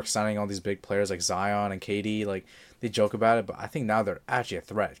about New York signing all these big players like Zion and KD. Like, they joke about it, but I think now they're actually a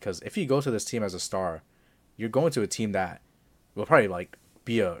threat. Because if you go to this team as a star, you're going to a team that will probably, like,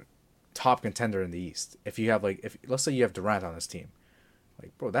 be a top contender in the East. If you have, like, if let's say you have Durant on this team.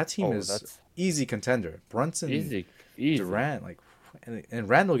 Like, bro, that team is easy contender. Brunson, easy. Durant, like, and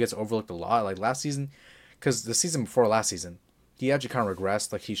Randall gets overlooked a lot. Like, last season, because the season before last season, he actually kind of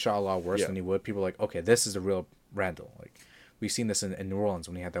regressed. Like, he shot a lot worse than he would. People were like, okay, this is the real Randall. Like, we've seen this in New Orleans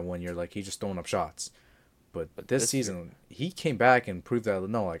when he had that 1 year. Like, he just throwing up shots. But this season, he came back and proved that,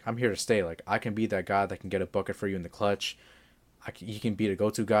 no, like, I'm here to stay. Like, I can be that guy that can get a bucket for you in the clutch. He can be the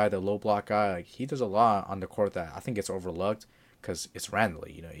go-to guy, the low block guy. Like, he does a lot on the court that I think gets overlooked because it's Randall.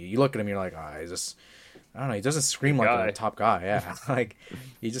 You know, you look at him, you're like, he's just, I don't know, he doesn't scream like a top guy. Yeah, like,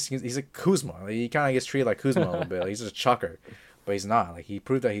 he's like Kuzma. Like, he kind of gets treated like Kuzma a little bit. Like, he's just a chucker. But he's not. Like, he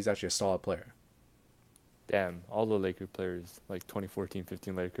proved that he's actually a solid player. Damn, all the Laker players, like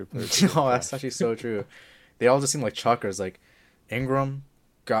 2014-15 Laker players. No, that's actually so true. They all just seem like chuckers. Like, Ingram,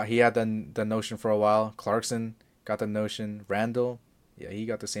 he had the notion for a while. Clarkson got the notion. Randall, yeah, he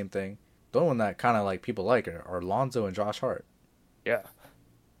got the same thing. The only one that kind of, like, people like are Lonzo and Josh Hart. Yeah.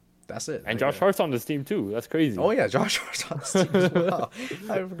 That's it. And Josh Hart's on this team, too. That's crazy. Oh, yeah, Josh Hart's on this team as well.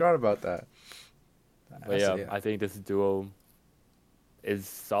 I forgot about that. But yeah, I think this duo is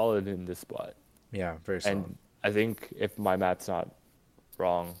solid in this spot. Yeah, very solid. And I think if my math's not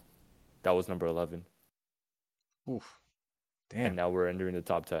wrong, that was number 11. Oof. Damn. And now we're entering the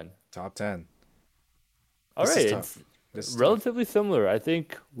top 10. Top 10. All right. It's relatively similar. I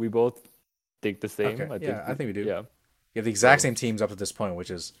think we both think the same. Okay. I think we do. Yeah. You have the exact same teams up to this point,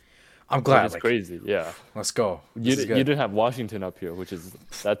 which is, I'm glad. It's crazy. Yeah. Let's go. You didn't have Washington up here, which is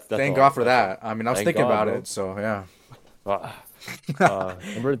that's thank God for that. I mean, I was thinking about it, so yeah.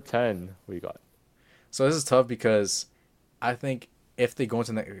 Number 10 we got. So this is tough because I think if they go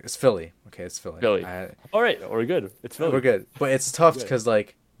into it's Philly. Okay, it's Philly. All right, we're good. It's Philly. We're good. But it's tough because,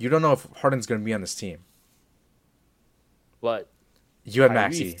 like, you don't know if Harden's going to be on this team. But you had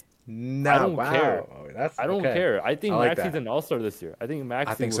Maxey. No, I don't care. I don't care. I think Maxey's an all-star this year. I think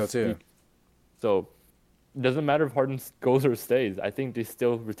Maxey. I think so too. So it doesn't matter if Harden goes or stays. I think they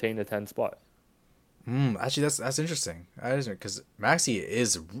still retain the 10 spot. Actually, that's interesting. That is because Maxey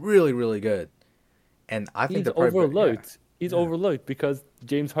is really, really good, and I think he's overlooked. He's overlooked because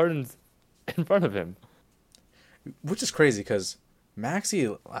James Harden's in front of him, which is crazy because Maxey,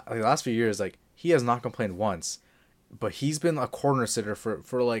 like, the last few years, like, he has not complained once, but he's been a corner sitter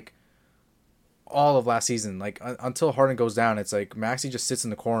for like all of last season. Like, until Harden goes down, it's like Maxey just sits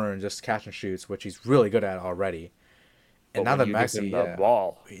in the corner and just catch and shoots, which he's really good at already. And now that Maxey,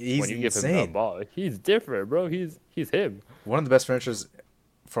 he's insane. He's different, bro. He's him. One of the best finishers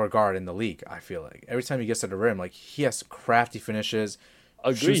for a guard in the league, I feel like. Every time he gets to the rim, like, he has crafty finishes,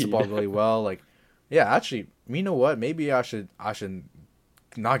 shoots the ball really well. Like, yeah, actually, you know what? Maybe I should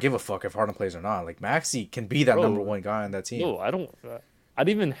not give a fuck if Harden plays or not. Like, Maxey can be that number one guy on that team. No, I don't. I'd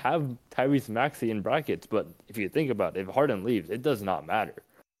even have Tyrese Maxey in brackets, but if you think about it, if Harden leaves, it does not matter.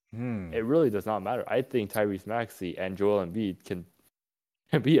 It really does not matter. I think Tyrese Maxey and Joel Embiid can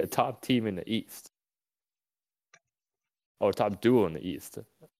be a top team in the East. Or top duo in the East.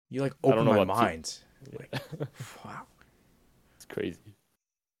 You, like, open my mind. Like, wow. It's crazy.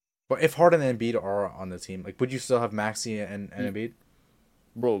 But if Harden and Embiid are on the team, like, would you still have Maxey and Embiid?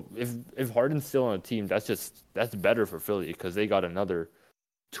 Bro, if Harden's still on a team, that's better for Philly because they got another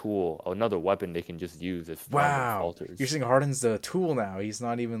tool, another weapon they can just use if Harden falters. You're saying Harden's the tool now. He's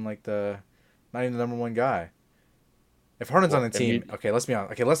not even like the number one guy. If Harden's on the team, okay, let's be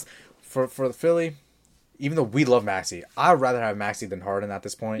honest. Okay, for Philly, even though we love Maxey, I'd rather have Maxey than Harden at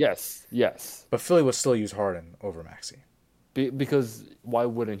this point. Yes. But Philly would still use Harden over Maxey. Because why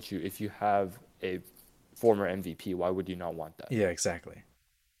wouldn't you? If you have a former MVP, why would you not want that? Yeah, exactly.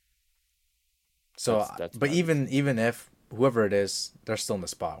 So, but even if whoever it is, they're still in the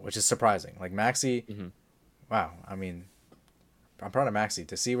spot, which is surprising. Like, Maxey, wow. I mean, I'm proud of Maxey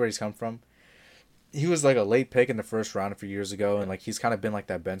to see where he's come from. He was like a late pick in the first round a few years ago, and like he's kind of been like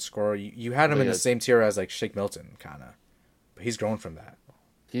that bench scorer. You had him in the same tier as like Shake Milton, kind of, but he's grown from that.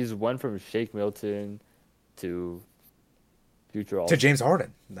 He's went from Shake Milton to future To All James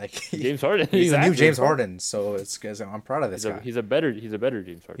Harden. Like James Harden. he's the new Exactly, James bro. Harden. So it's because I'm proud of this guy. He's a better James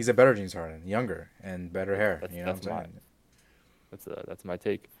Harden. He's a better James Harden, younger and better hair. That's You know what I'm that's my saying? that's my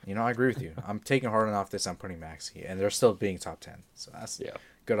take. You know, I agree with you. I'm taking Harden off this. I'm putting Maxey, and they're still being top 10. So that's Yeah.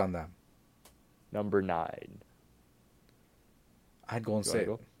 good on them. Number 9. I'd go and You say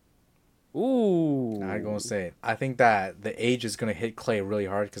wanna it. go? Ooh. I'd go and say it. I think that the age is going to hit Clay really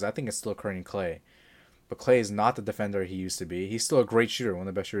hard because I think it's still occurring Clay. But Clay is not the defender he used to be. He's still a great shooter, one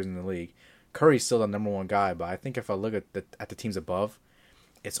of the best shooters in the league. Curry's still the number one guy, but I think if I look at the teams above,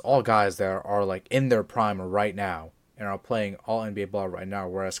 it's all guys that are like in their prime right now and are playing all NBA ball right now.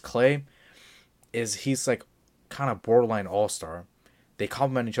 Whereas Clay he's like kind of borderline all star. They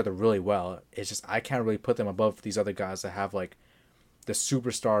complement each other really well. It's just I can't really put them above these other guys that have like the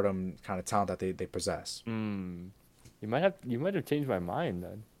superstardom kind of talent that they possess. Hmm. You might have changed my mind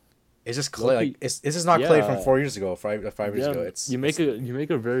then. It's just Clay. Loki, Like it's just not Clay from yeah, 4 years ago, 5 years yeah. ago. You make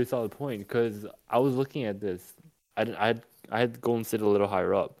a very solid point because I was looking at this. I had Golden State a little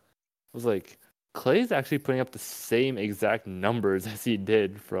higher up. I was like, Clay's actually putting up the same exact numbers as he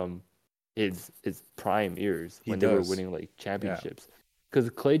did from his prime years He when they were does. winning like Yeah, championships. Because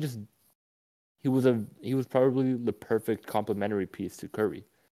Clay just he was probably the perfect complementary piece to Curry,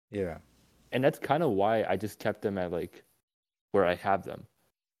 yeah. and that's kind of why I just kept them at like where I have them.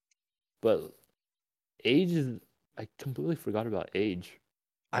 But age is I completely forgot about age,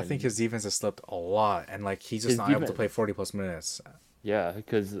 I think and his defense has slipped a lot, and like he's just his not able to defense. play 40 plus minutes. Yeah,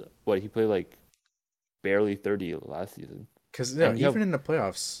 because what he played like barely 30 last season, Because and you have even in the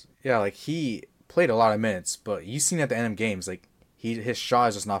playoffs, yeah, like he played a lot of minutes, but you seen at the end of games, like his shot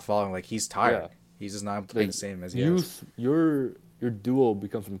is just not falling. Like he's tired. yeah He's just not able to play like the same as he you has. s- your duo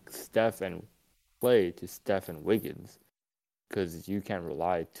becomes from Steph and Clay to Steph and Wiggins because you can't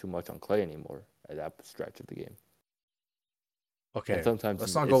rely too much on Clay anymore at that stretch of the game. And Okay, sometimes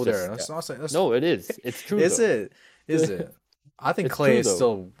let's not it's go there. just Let's Steph. not say. Let's. No, it is. It's true Is though. it? Is it? I think It's Clay true is though.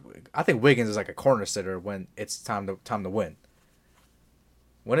 still. I think Wiggins is like a corner sitter when it's time to win.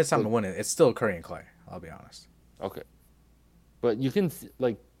 When it's time to Look, win it, it's still Curry and Clay. I'll be honest. okay, but you can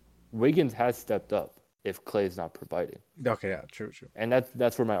like Wiggins has stepped up if Clay's not providing. Okay, yeah, true, true. And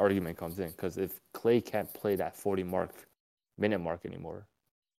that's where my argument comes in. Because if Clay can't play that 40 minute mark anymore,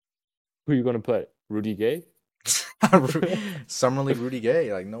 who are you gonna put? Rudy Gay? Summer League Rudy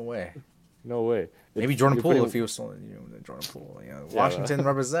Gay, like no way. No way. Maybe It's Jordan you're Poole if putting he was still, Jordan Poole. yeah. Washington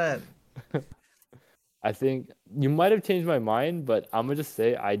represent. I think you might have changed my mind, but I'm gonna just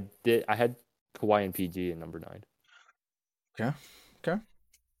say I did. I had Kawhi and PG in number 9. Okay,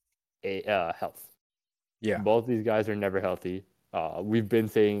 okay, Health. yeah. Both these guys are never healthy. We've been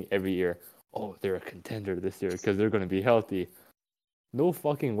saying every year, oh, they're a contender this year because they're gonna be healthy. No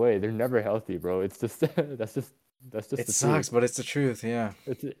fucking way. They're never healthy, bro. It's just that's just It the sucks, truth. but it's the truth. Yeah,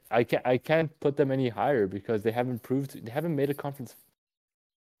 I can't put them any higher because they haven't made a conference.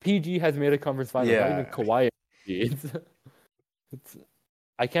 PG has made a conference finals, not even yeah. Kawhi. It's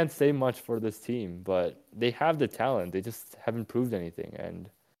I can't say much for this team, but they have the talent. They just haven't proved anything, and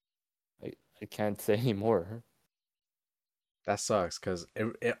I can't say anymore. That sucks because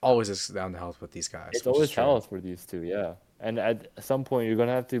it always is down to health with these guys, It's which is always true. hell for these two, yeah. And at some point, you're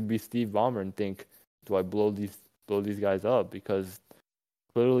gonna have to be Steve Ballmer and think, do I blow these guys up? Because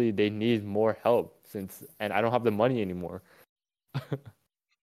clearly they need more help and I don't have the money anymore.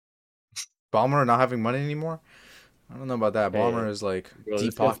 Balmer not having money anymore. I don't know about that. Balmer Hey, is like bro, deep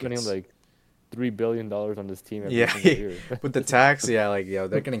this guy's spending pockets. like $3 billion on this team every Yeah, single year. with the tax, yeah, like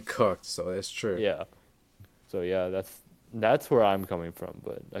they're getting cooked, so it's true. Yeah. So yeah, that's where I'm coming from,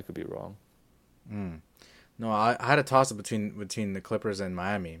 but I could be wrong. Mm. No, I had a toss up between the Clippers and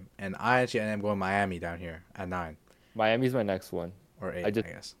Miami, and I actually ended up going Miami down here at 9 Miami's my next one. or I 8, just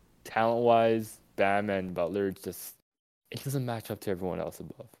I guess. talent wise, Bam and Butler it doesn't match up to everyone else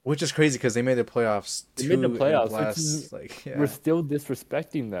above. Which is crazy because they made the playoffs They made the two in the playoffs, which is last, like we're yeah. still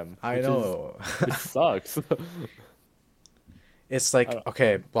disrespecting them, I know. which sucks. It's I like don't,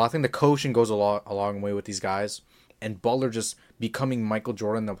 okay, well I think the coaching goes a long way with these guys, and Butler just becoming Michael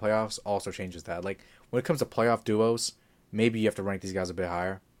Jordan in the playoffs also changes that. Like when it comes to playoff duos, maybe you have to rank these guys a bit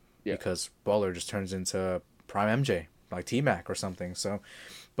higher, yeah. because Butler just turns into prime MJ like T Mac or something. So,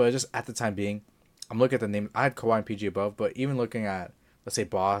 but just at the time being, I'm looking at the name. I had Kawhi and PG above, but even looking at let's say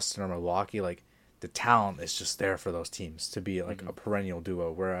Boston or Milwaukee, like the talent is just there for those teams to be like a Mhm. perennial duo.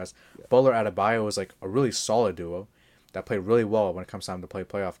 Whereas Yeah. Butler Adebayo is like a really solid duo that play really well when it comes time to play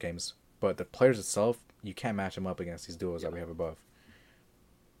playoff games. But the players itself, you can't match them up against these duos that Yeah. we have above.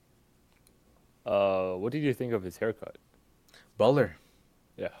 What did you think of his haircut? Butler,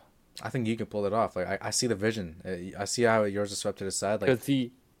 Yeah, I think you can pull it off. Like I see the vision. I see how yours is swept to the side. Like because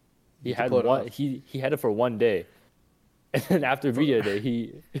he you can had pull it one. off. He had it for one day, and then after Bro, media day,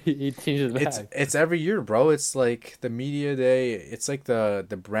 he changed it back. it's every year, bro. It's like the media day. It's like the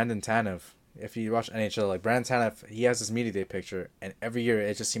Brandon Tanev. If you watch NHL, like Brandon Tanev, he has this media day picture, and every year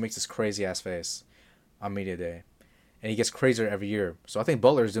he makes this crazy ass face on media day, and he gets crazier every year. So I think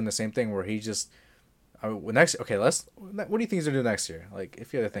Butler is doing the same thing where he just next. Okay, let's. What do you think he's gonna do next year? Like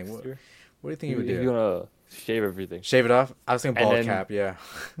if you had to think, Next year, what do you think he would he's do? gonna shave everything, Shave it off? I was thinking and bald then cap. Yeah,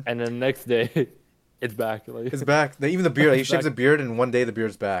 and then next day, it's back. Like it's back. Even the beard. He it's shaves back, the beard, and one day the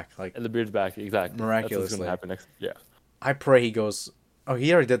beard's back. Like and the beard's back. Exactly. That's what's gonna miraculously. happen next. Yeah. I pray he goes. Oh,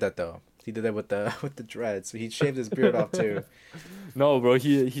 he already did that though. He did that with the with the dreads. He shaved his beard off too. No, bro.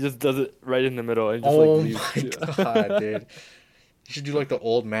 He just does it right in the middle and just Oh like leaves. my god, dude! You should do like the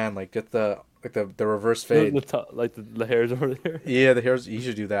old man, like get the reverse fade. The top, like the hairs over there. Yeah, the hairs. You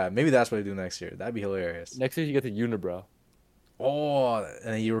should do that. Maybe that's what I do next year. That'd be hilarious. Next year you get the unibrow. Oh,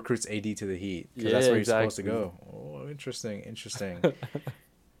 and then he recruits AD to the Heat because Yeah, that's where he's exactly. supposed to go. Oh, interesting, interesting.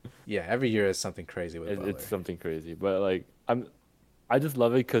 Yeah, every year is something crazy with Butler. It's something crazy, but like I just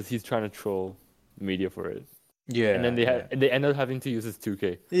love it because he's trying to troll the media for it, Yeah, and then yeah. they end up having to use his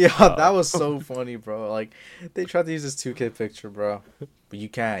 2K. Yeah, Uh, that was so funny, bro. Like they tried to use this 2K picture, bro, but you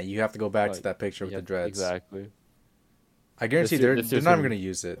can't. You have to go back to like, that picture with yeah, the dreads. exactly. I guarantee This year- they're this they're year's not even gonna gonna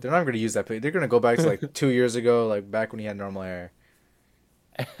use it. They're not even gonna use that picture. They're gonna go back to like 2 years ago, like back when he had normal hair.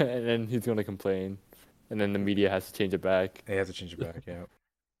 And then he's gonna complain, and then the media has to change it back. They have to change it back. Yeah.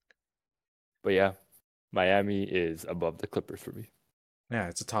 But yeah, Miami is above the Clippers for me. Yeah,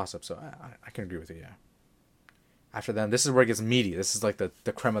 it's a toss up, so I can agree with you. Yeah. After them, this is where it gets meaty. This is like the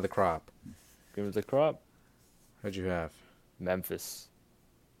creme of the crop. Give it the crop. Who'd you have? Memphis.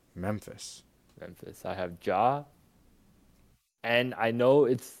 Memphis. I have Ja, and I know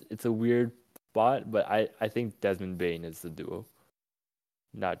it's a weird spot, but I think Desmond Bain is the duo,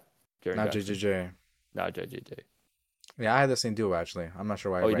 not Jaren Not Jackson, JJJ. not JJJ. Yeah, I had the same duo actually. I'm not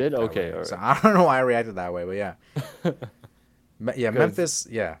sure why. Oh, I you reacted did? that Okay, way. alright. So I don't know why I reacted that way, but yeah. Yeah, 'Cause- Memphis.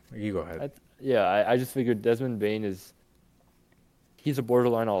 Yeah, you go ahead. I just figured Desmond Bain he's a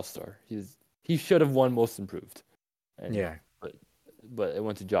borderline all-star. He should have won Most Improved. And, Yeah, but it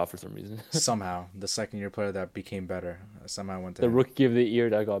went to Ja for some reason. somehow the second year player that became better somehow went to The him. rookie of the year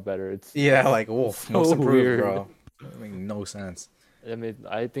that got better. It's Yeah, like wolf, so most improved, weird. bro. That makes no sense. I mean,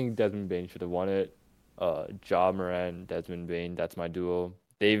 I think Desmond Bain should have won it. Ja Moran, Desmond Bain, that's my duo.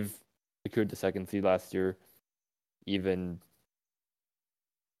 They've secured the second seed last year. Even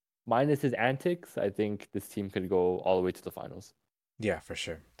minus his antics, I think this team could go all the way to the finals. Yeah, for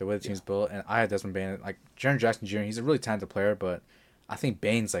sure. The way the team's built, and I had Desmond Bain. Like Jaren Jackson Jr., he's a really talented player, but I think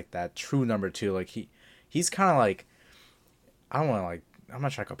Bain's like that true number two. Like he's kind of like, I don't want to like, I'm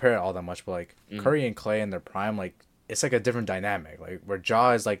not trying to compare it all that much, but like Curry and Clay in their prime, like it's like a different dynamic. Like where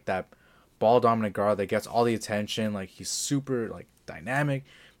Ja is like that ball dominant guard that gets all the attention. Like he's super like dynamic,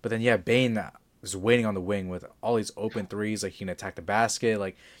 but then yeah, Bain that is waiting on the wing with all these open threes. Like he can attack the basket.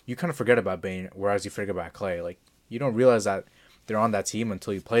 Like you kind of forget about Bain, whereas you forget about Clay. Like you don't realize that they're on that team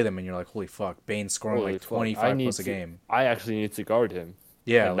until you play them, and you're like, holy fuck, Bain's scoring Holy like fuck, 25 plus a game. I actually need to guard him.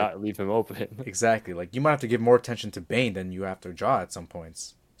 Yeah, And like, not leave him open. exactly. Like you might have to give more attention to Bain than you have to Ja at some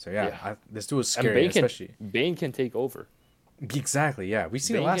points. So yeah, Yeah. this dude is And scary, especially Bain can take over. exactly. Yeah, we've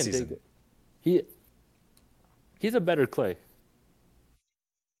seen it Bain last can season. take it. He's a better Clay.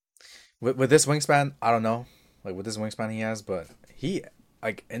 With this wingspan, I don't know, like with this wingspan he has, but he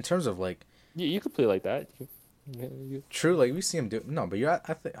like in terms of like You could play like that. true, like we see him do no, but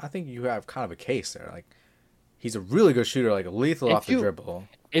I think you have kind of a case there. Like he's a really good shooter, like lethal If off the you- dribble.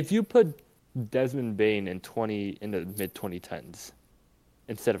 If you put Desmond Bain in the mid 2010s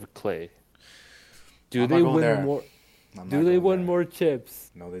instead of Clay, do I'm not they going win there. more? I'm Do not they going win there. more chips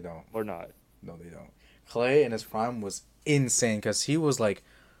No, they don't. or not? No, they don't. Clay in his prime was insane because he was like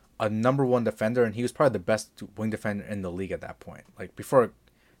a number one defender, and he was probably the best wing defender in the league at that point. Like before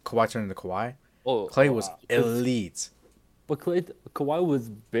Kawhi turned into Kawhi, Clay was elite. But Kawhi was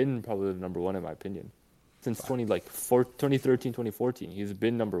been probably the number one in my opinion since 2013, 2014. He's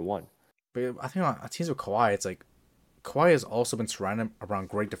been number one. But I think on teams with Kawhi, it's like Kawhi has also been surrounded around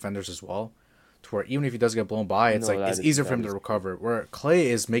great defenders as well, to where even if he does get blown by, it's No, like that it's is- easier for that him to is- recover. Where Clay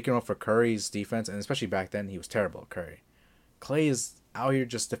is making up for Curry's defense, and especially back then, he was terrible at Curry. Clay is out here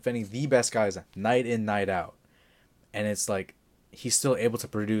just defending the best guys night in, night out, and it's like he's still able to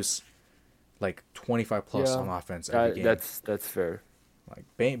produce like 25 plus on offense every game. That's fair. Like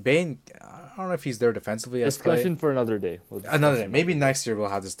Bane, I don't know if he's there defensively as Clay. Discussion for another day. Another day, maybe next year we'll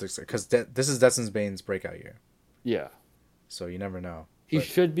have this because this is Desmond Bane's breakout year. Yeah. So you never know. He but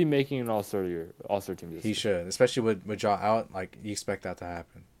should be making an All Star team this he year. should, especially with Ja out. Like you expect that to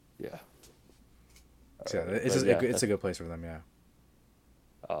happen. Yeah. So All yeah, right. it's But just yeah, it's that's a good place for them. Yeah.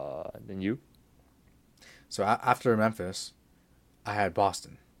 then you. So after Memphis, I had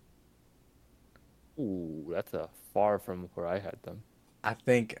Boston. Ooh, that's a far from where I had them. I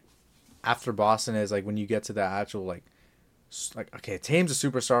think after Boston is like when you get to the actual like okay, Tatum's a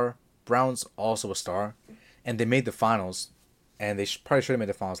superstar, Brown's also a star, and they made the finals, and they probably should have made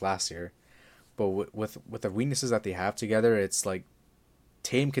the finals last year. But with the weaknesses that they have together, it's like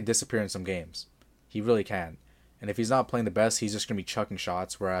Tatum could disappear in some games. He really can. And if he's not playing the best, he's just gonna be chucking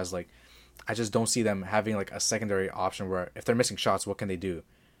shots. Whereas like I just don't see them having like a secondary option where if they're missing shots, what can they do?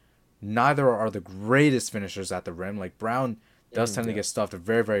 Neither are the greatest finishers at the rim. Like Brown does tend to Yeah. get stuffed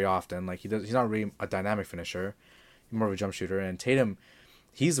very, very often. Like he's not really a dynamic finisher. He's more of a jump shooter. And Tatum,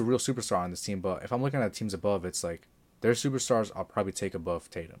 he's a real superstar on this team. But if I'm looking at teams above, it's like their superstars I'll probably take above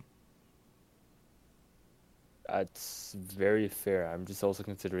Tatum. That's very fair. I'm just also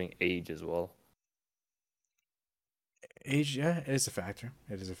considering age as well. Age, yeah, it is a factor.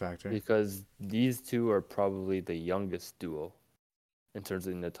 It is a factor. Because these two are probably the youngest duo in terms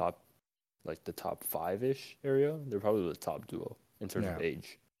of in the top, like the top five ish area. They're probably the top duo in terms Yeah, of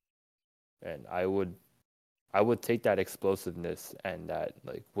age. And I would take that explosiveness and that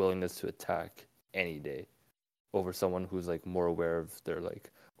like willingness to attack any day over someone who's like more aware of their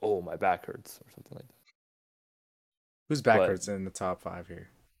like, oh, my back hurts or something like that. who's But backwards in the top five here?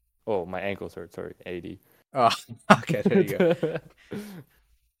 oh, my ankles hurt. Sorry, 80. Oh, okay, there you go.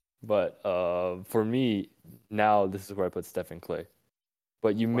 But for me, now this is where I put Steph and Clay.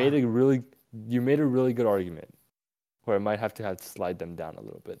 But Wow. you made a really good argument where I might have to slide them down a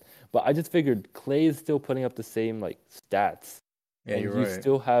little bit. But I just figured Clay is still putting up the same like stats, Yeah, and you're you right.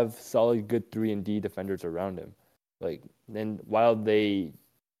 still have solid good 3 and D defenders around him. Like, and while they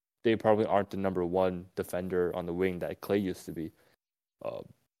probably aren't the number one defender on the wing that Clay used to be, uh,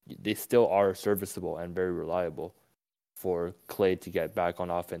 they still are serviceable and very reliable for Clay to get back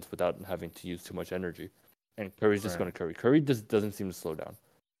on offense without having to use too much energy. And Curry's just Right. going to Curry. Curry just doesn't seem to slow down.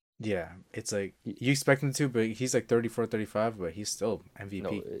 Yeah, it's like He, you expect him to, but he's like 34, 35, but he's still no,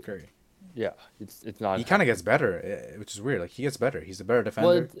 MVP Curry. yeah, it's not He kind of gets happening. better, which is weird. Like he gets better. He's a better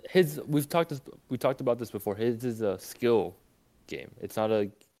Well, defender. we talked about this before. His is a skill game. It's not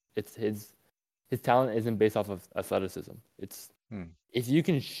a it's his talent isn't based off of athleticism. It's Hmm. if you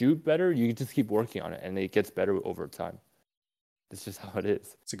can shoot better, you can just keep working on it, and it gets better over time. That's just how it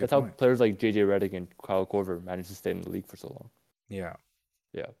is. It's a good That's how point. players like JJ Redick and Kyle Korver managed to stay in the league for so long. Yeah.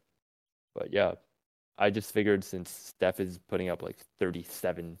 Yeah, but yeah, I just figured since Steph is putting up like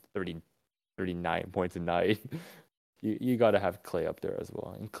 37, 30, 39 points a night, you got to have Clay up there as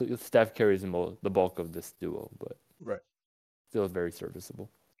well. And Steph carries the bulk of this duo, but Right. still very serviceable.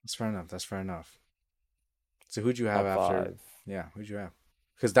 That's fair enough. That's fair enough. So who'd you have Top after? five. Yeah, who'd you have?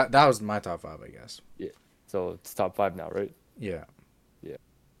 Because that was my top five, I guess. Yeah. So it's top five now, right? Yeah. Yeah.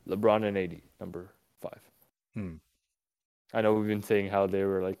 LeBron and AD, number five. Hmm. I know we've been saying how they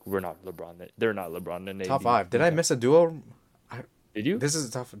were like, we're not LeBron. They're not LeBron and Top AD. five. Did I miss a duo? Did you? This is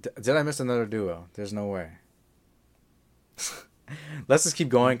a tough. Did I miss another duo? There's no way. Let's just keep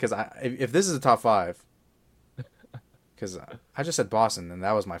going because if this is a top five, because I just said Boston and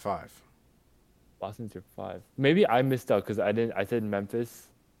that was my five. Boston's your five. Maybe I missed out because I didn't. I said Memphis.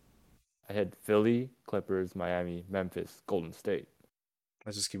 I had Philly, Clippers, Miami, Memphis, Golden State,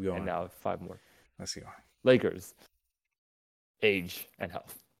 Let's just keep and going. now five more. Let's keep Lakers, age and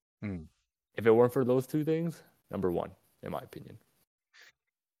health. going. If it weren't for those two things, number one, in my opinion.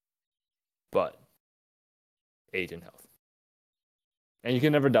 But age and health. And you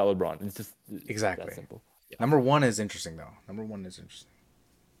can never doubt LeBron. It's just Exactly. that simple. Yeah. Number one is interesting though. Number one is interesting.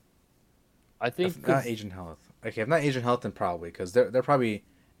 I think If not Asian health. Okay, if not Asian health, then probably because they're probably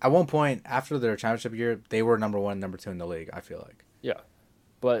at one point after their championship year they were number one, number two in the league. I feel like. yeah.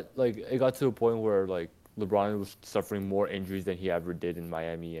 But like it got to a point where like LeBron was suffering more injuries than he ever did in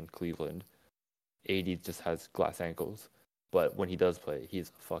Miami and Cleveland. AD just has glass ankles, but when he does play, he's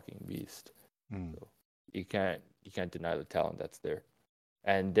a fucking beast. Mm. So you can't deny the talent that's there.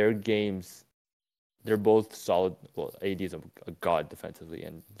 And their games, they're both solid. Well, AD is a god defensively,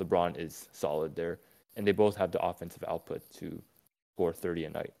 and LeBron is solid there. And they both have the offensive output to score 30 a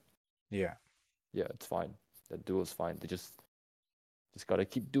night. Yeah. Yeah, it's fine. That duo's fine. They just gotta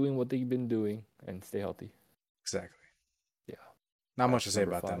keep doing what they've been doing and stay healthy. Exactly. Yeah, Not much to that's say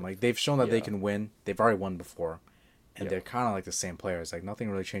number about them. five. Like they've shown that they Yeah, can win. They've already won before, and yeah, they're kind of like the same players. Like nothing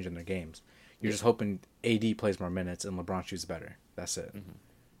really changed in their games. You're yeah. just hoping AD plays more minutes and LeBron shoots better. That's it.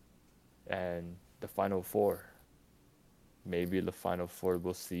 And the final four. maybe the Final Four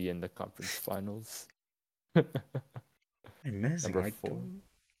we'll see in the conference finals. Amazing. Number 4.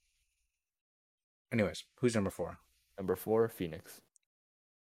 Anyways, who's number 4? Number 4, Phoenix.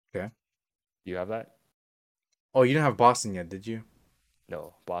 Okay. Do you have that? Oh, you didn't have Boston yet, did you?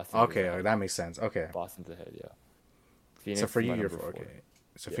 No, Boston. Okay, that makes sense. Okay. Boston's ahead, yeah. So Phoenix for is you, my you're number 4. 4. Okay.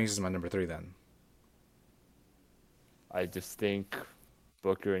 So Phoenix is my number 3 then. I just think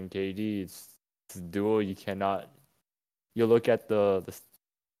Booker and KD, it's a duo you cannot. You look at the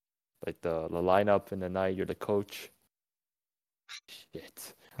lineup in the night. You're the coach.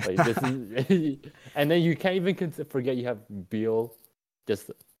 Shit, like this is, and then you can't even forget you have Beal, just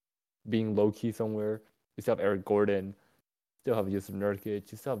being low key somewhere. You still have Eric Gordon. Still have Yusuf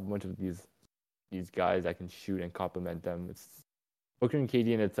Nurkic. You still have a bunch of these guys that can shoot and complement them. It's Booker and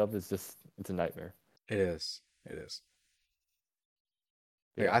KD in itself is just it's a nightmare. It is. It is.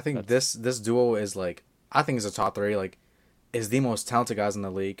 Yeah, I think this duo is like I think it's a top 3. Like, is the most talented guys in the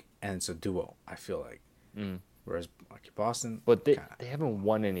league, and it's a duo. I feel like. Whereas like Boston, but they haven't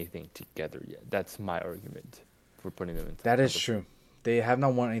won anything together yet. That's my argument for putting them into. That is true. They have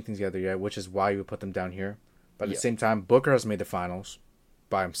not won anything together yet, which is why you put them down here. But at Yeah. the same time, Booker has made the finals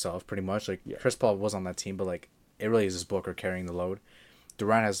by himself, pretty much. Like Yeah. Chris Paul was on that team, but like it really is just Booker carrying the load.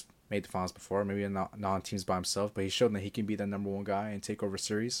 Durant has made the finals before, maybe not on teams by himself, but he's shown that he can be the number 1 guy and take over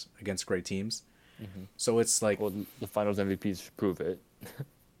series against great teams. So it's like Well, the Finals MVPs prove it.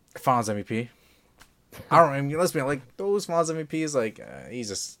 Finals MVP. I mean, let's be honest, like those Finals MVPs, like he's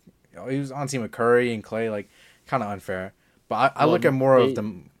just he was on team with Curry and Clay, like kind of unfair. But I look at more of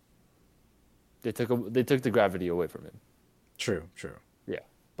them. They took the gravity away from him. True. Yeah.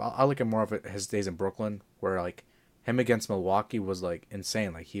 But I look at more of it his days in Brooklyn, where like him against Milwaukee was like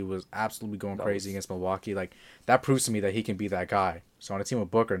insane. Like he was absolutely going crazy against Milwaukee. Like that proves to me that he can be that guy. So on a team with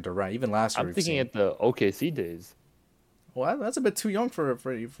Booker and Durant, even last year, I'm thinking at the OKC days. Well, that's a bit too young for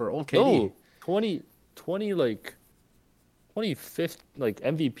old KD. No, 20 like 25th like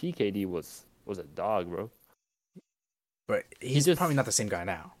MVP KD was a dog, bro. But he's probably not the same guy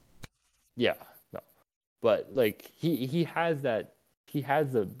now. Yeah, no, but like he has the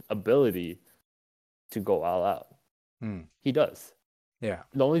ability to go all out. He does. Yeah.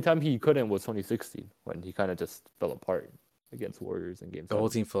 The only time he couldn't was 2016 when he kind of just fell apart against Warriors in Game 7. The whole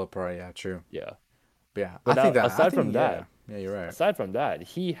team fell apart. Yeah, true. Yeah. But yeah, But I think that aside from that, yeah, you're right. Aside from that,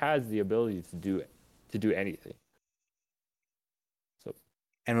 he has the ability to do anything. So,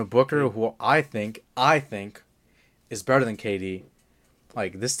 and with Booker, who I think is better than KD,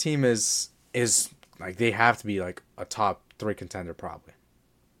 like this team is like they have to be like a top 3 contender probably.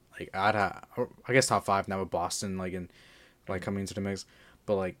 Like I guess top 5 now with Boston like coming into the mix,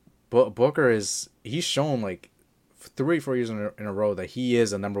 but like Booker he's shown like 3-4 years in a row that he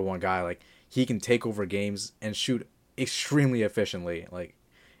is a number 1 guy. Like he can take over games and shoot extremely efficiently. Like,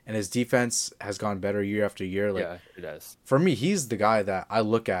 and his defense has gone better year after year. Like, yeah, it has. For me, he's the guy that I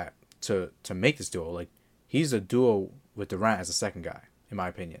look at to make this duo. Like, he's a duo with Durant as a second guy, in my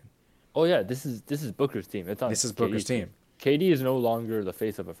opinion. Oh yeah, this is Booker's team. This is Booker's team. KD is no longer the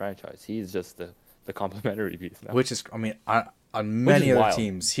face of a franchise. He's just the complementary piece now. Which is, I mean, on many other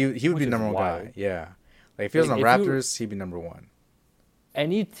teams, he would be number 1 guy. Yeah, like if he was on Raptors, he'd be number 1.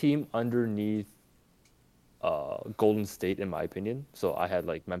 Any team underneath Golden State, in my opinion. So I had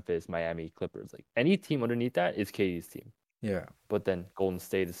like Memphis, Miami, Clippers. Like any team underneath that is KD's team. Yeah. But then Golden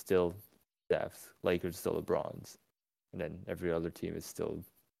State is still Steph's, Lakers still LeBron's, and then every other team is still,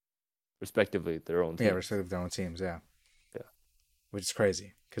 respectively, their own teams. Yeah, respectively their own teams. Yeah. Yeah. Which is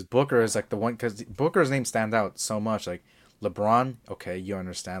crazy because Booker is like the one because Booker's name stands out so much. Like LeBron, okay, you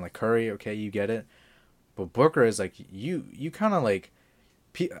understand. Like Curry, okay, you get it. But Booker is like you kind of like.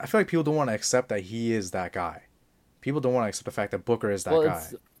 I feel like people don't want to accept that he is that guy. People don't want to accept the fact that Booker is that guy.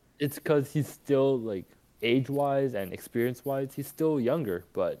 It's because he's still, like, age-wise and experience-wise, he's still younger,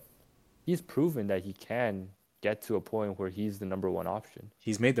 but he's proven that he can get to a point where he's the number 1 option.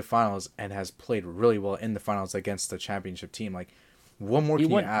 He's made the finals and has played really well in the finals against the championship team. Like, what more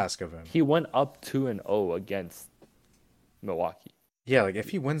can you ask of him? He went up 2-0 against Milwaukee. Yeah, like,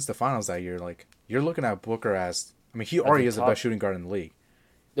 if he wins the finals that year, like, you're looking at Booker as... I mean, he already is the best shooting guard in the league.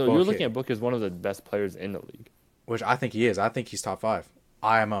 No, you're looking at Booker as one of the best players in the league. Which I think he is. I think he's top 5.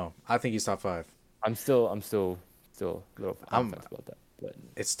 IMO. I think he's top 5. I'm still a little on the fence about that. But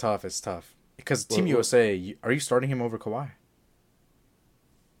it's tough. Because Team USA, are you starting him over Kawhi?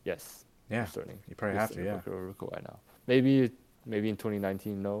 Yes. Yeah. Starting. You probably have to, yeah. Over Kawhi now. Maybe in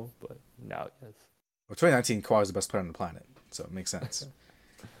 2019, no, but now yes. Well, 2019, Kawhi was the best player on the planet, so it makes sense.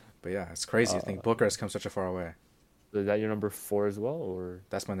 But yeah, it's crazy to think Booker has come such a far way. Is that your number 4 as well, or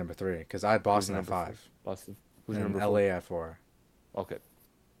that's my number 3? Because I had Boston at 5. Boston. Who's your And number LA 4? at 4. Okay.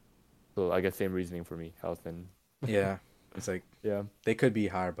 So I guess same reasoning for me. Health and Yeah, it's like yeah, they could be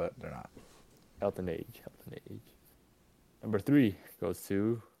higher, but they're not. health and age. Health and age. Number 3 goes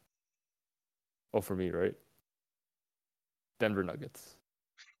to for me, right? Denver Nuggets.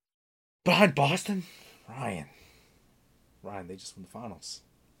 Behind Boston, Ryan. They just won the finals.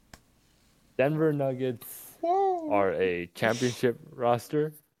 Denver Nuggets Whoa. are a championship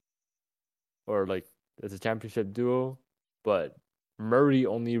roster, or like it's a championship duo, but Murray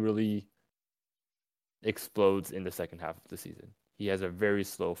only really explodes in the second half of the season. He has a very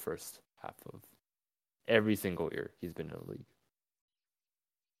slow first half of every single year he's been in the league.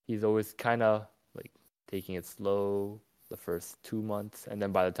 He's always kind of like taking it slow the first 2 months, and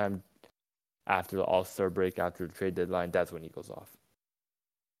then by the time after the All-Star break, after the trade deadline, that's when he goes off.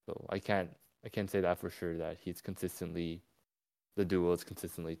 So I can't say that for sure that he's consistently the duo is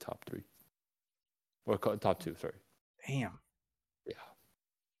consistently top 3 or top 2. Sorry. Damn. Yeah.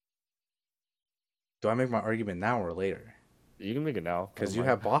 Do I make my argument now or later? You can make it now Because you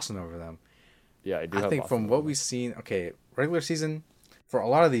have Boston over them. Yeah, I do. I have think Boston from over what them. we've seen, okay, regular season for a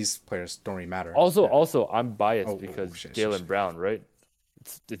lot of these players don't really matter. Also, I'm biased because shit. Jaylen Brown, right?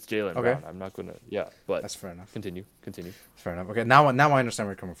 It's Jaylen Okay. Brown. I'm not gonna. Yeah, but That's fair enough. Continue. Fair enough. Okay, now I understand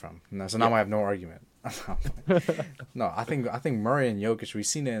where you're coming from. So now I have no argument. No, I think Murray and Jokic, we've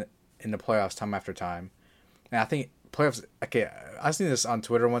seen it in the playoffs time after time, and I think playoffs. Okay, I seen this on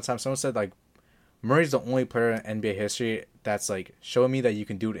Twitter one time. Someone said like Murray's the only player in NBA history that's like showing me that you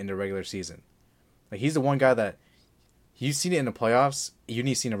can do it in the regular season. Like he's the one guy that you've seen it in the playoffs, you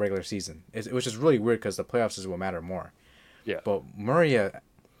need to see in the regular season, which is really weird because the playoffs is what matter more. Yeah. But Murray,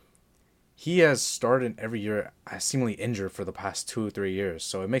 he has started every year seemingly injured for the past 2 or 3 years,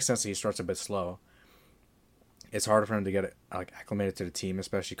 so it makes sense that he starts a bit slow. It's harder for him to get like acclimated to the team,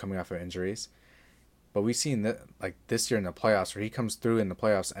 especially coming off of injuries. But we've seen that like this year in the playoffs, where he comes through in the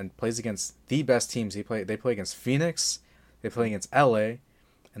playoffs and plays against the best teams. They play against Phoenix, they play against LA,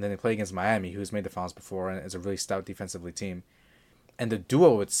 and then they play against Miami, who's made the finals before and is a really stout defensively team. And the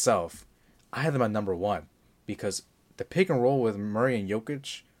duo itself, I had them at number 1 because the pick and roll with Murray and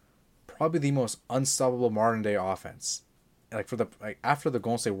Jokic, probably the most unstoppable modern day offense. Like after the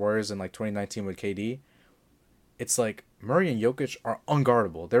Golden State Warriors in like 2019 with KD, it's like Murray and Jokic are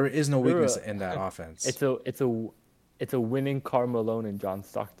unguardable. There is no weakness in that offense. It's a winning Karl Malone and John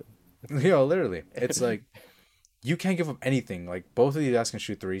Stockton. Literally, it's like you can't give up anything. Like both of these guys can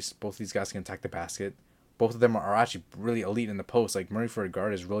shoot threes. Both of these guys can attack the basket. Both of them are actually really elite in the post. Like Murray for a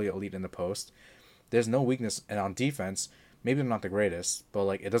guard is really elite in the post. There's no weakness, and on defense, maybe they're not the greatest, but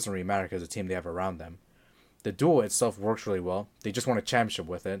like it doesn't really matter because the team they have around them. The duo itself works really well. They just won a championship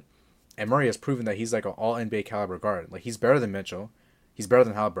with it, and Murray has proven that he's like an all NBA caliber guard. Like he's better than Mitchell, he's better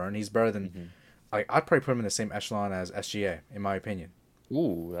than Halliburton, he's better than. Like I'd probably put him in the same echelon as SGA in my opinion.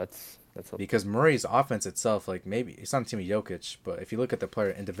 Ooh, that's because Murray's offense itself, like maybe it's not a team of Jokic, but if you look at the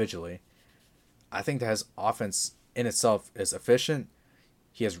player individually, I think that his offense in itself is efficient.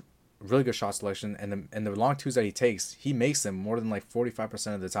 He has really good shot selection, and the long twos that he takes, he makes them more than like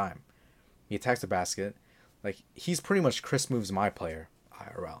 45% of the time. He attacks the basket, like he's pretty much Chris Moves my player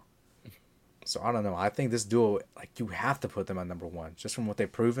IRL. So I don't know. I think this duo, like you have to put them at number 1 just from what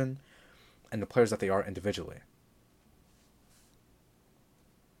they've proven, and the players that they are individually.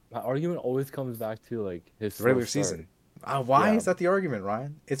 My argument always comes back to like his regular season. Why is that the argument,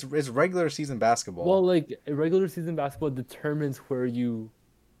 Ryan? It's regular season basketball. Well, like regular season basketball determines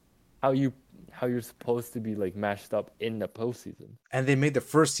how you're supposed to be like matched up in the postseason. And they made the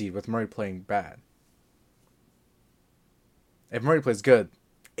first seed with Murray playing bad. If Murray plays good,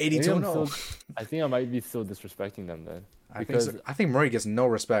 82-0. I think I might be still disrespecting them then. I think Murray gets no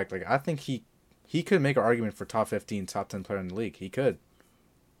respect. Like I think he could make an argument for top 15, top 10 player in the league. He could.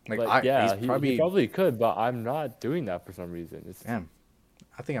 He probably could, but I'm not doing that for some reason. Damn.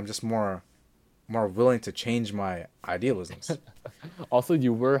 I think I'm just more willing to change my idealisms. Also,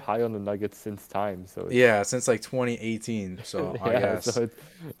 you were high on the Nuggets since time, so since like 2018. So I guess so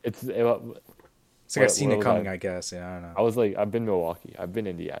it's like I've seen it coming. I guess. Yeah, I don't know. I was like, I've been Milwaukee, I've been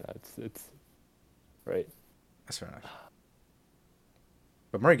Indiana. It's right. That's fair enough.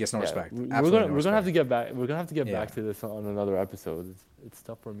 But Murray gets no respect. We're gonna have to get back. We're gonna have to get back to this on another episode. It's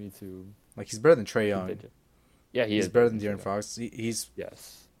tough for me to like. He's better than Trae Young. Yeah, he's better than De'Aaron Fox. He's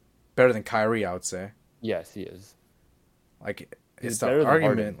better than Kyrie, I would say. Yes, he is. Like it's the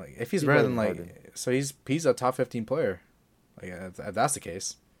argument. Like if he's better than Harden. So he's a top 15 player. Like if that's the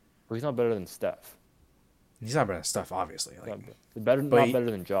case. Well, he's not better than Steph. He's not better than Steph, obviously. Like not better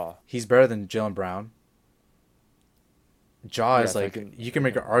than Ja. He's better than Jaylen Brown. Ja is Yes, I like can. you can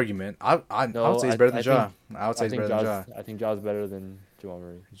make an argument. I would No, say he's better than I Ja. think I would say he's better than Ja. I think Jaws better than Jamal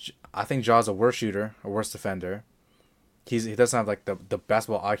Murray. I think Ja's a worse shooter, a worse defender. He doesn't have like the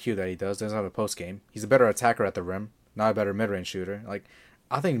basketball IQ that he does. Doesn't have a post game. He's a better attacker at the rim, not a better mid range shooter. Like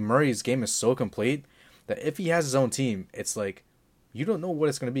I think Murray's game is so complete that if he has his own team, it's like you don't know what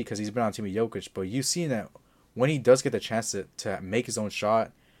it's gonna be because he's been on a team with Jokic. But you've seen that when he does get the chance to make his own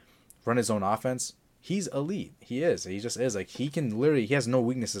shot, run his own offense, he's elite. He is. He just is. Like he has no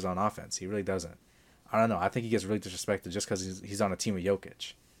weaknesses on offense. He really doesn't. I don't know. I think he gets really disrespected just because he's on a team with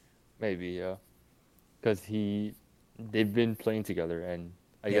Jokic. Maybe, yeah, because they've been playing together, and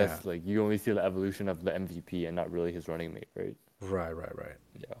I Yeah. guess like you only see the evolution of the MVP and not really his running mate, right? Right.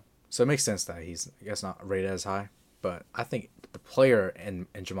 Yeah. So it makes sense that he's, I guess, not rated as high. But I think the player in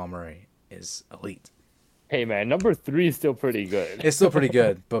Jamal Murray is elite. Hey man, number three is still pretty good. It's still pretty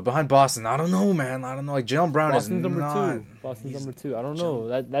good. But behind Boston, I don't know, man. I don't know. Like, Jalen Brown is Boston's number not. two. Boston's He's, number two. I don't Jalen-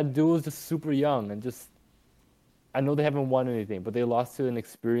 know. That duo is just super young and just. I know they haven't won anything, but they lost to an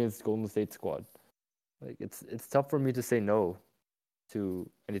experienced Golden State squad. Like it's tough for me to say no to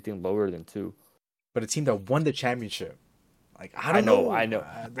anything lower than two. but a team that won the championship. Like, I don't know. I know.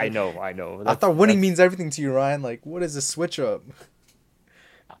 I thought winning means everything to you, Ryan. Like, what is the switch up?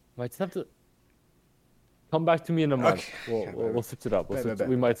 Might just have to come back to me in a month. Okay. We'll switch it up. Bet.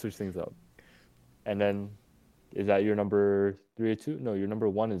 We might switch things up. And then, is that your number 3 or 2? No, your number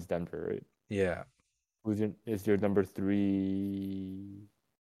 1 is Denver, right? Yeah. Is your number 3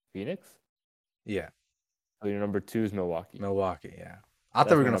 Phoenix? Yeah. So your number 2 is Milwaukee. Milwaukee, yeah. I thought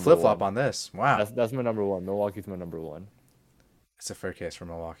That's we were my going to number flip flop one. on this. Wow. That's my number 1. Milwaukee's my number 1. It's a fair case for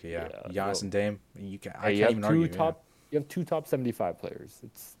Milwaukee, yeah. Yeah, Giannis no. and Dame, I Hey, can't even argue. you have two top 75 players.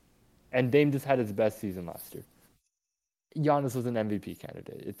 And Dame just had his best season last year. Giannis was an MVP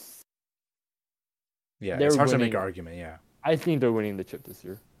candidate. Yeah, they're it's hard to winning. make an argument, yeah. I think they're winning the chip this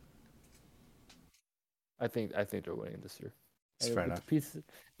year. I think they're winning this year. It's fair enough.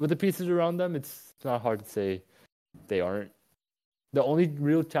 With the pieces around them, it's not hard to say they aren't. The only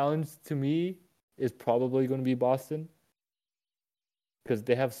real challenge to me is probably going to be Boston, because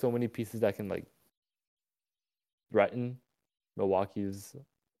they have so many pieces that can like threaten Milwaukee's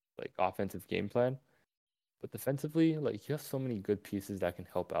like offensive game plan. But defensively, like you have so many good pieces that can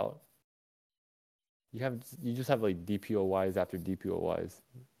help out. You just have like DPOYs after DPOYs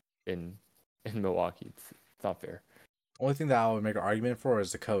in Milwaukee. It's not fair. Only thing that I would make an argument for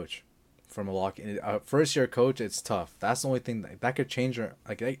is the coach for Milwaukee. First year coach, it's tough. That's the only thing that could change your,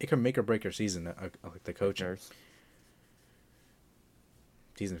 like, it could make or break your season. Like the coach.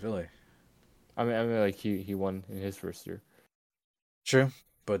 He's in Philly. I mean, like he won in his first year. True,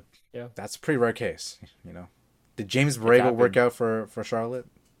 but Yeah. that's a pretty rare case. Did James Borrego work happened. out for Charlotte?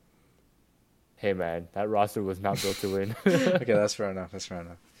 Hey man, that roster was not built to win. Okay, that's fair enough.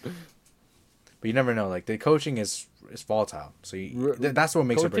 But you never know. Like, the coaching is volatile, so that's what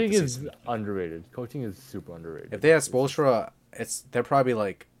makes or break the Coaching season. is underrated. Coaching is super underrated. If they had Spoelstra, they're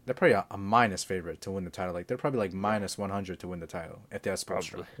probably a minus favorite to win the title. Like, they're probably like minus 100 to win the title if they had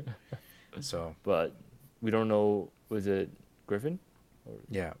Spoelstra. So, but we don't know. Was it Griffin?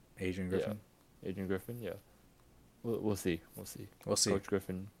 yeah, Adrian Griffin. Yeah. Adrian Griffin. Yeah, we'll see. We'll see. Coach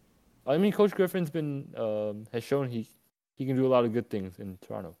Griffin. I mean, Coach Griffin's been has shown he can do a lot of good things in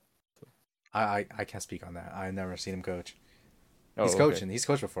Toronto. So. I can't speak on that. I've never seen him coach. Oh, He's okay. coaching. He's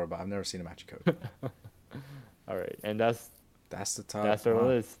coached before, but I've never seen him actually coach. All right, and that's the top. That's our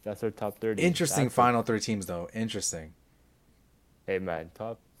list. That's our top 30. Interesting That's final 3 teams, though. Interesting. Hey man,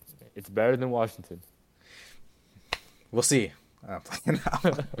 it's better than Washington. We'll see. I'm playing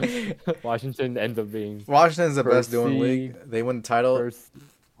now. Washington ends up being Washington's the best first duo in the league. seed, They win the title. first.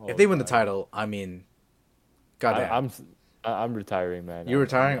 If they win the title, I mean, goddamn. I'm retiring, man. You're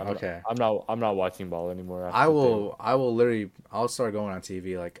retiring? I'm Okay. I'm not watching ball anymore. I will literally. I'll start going on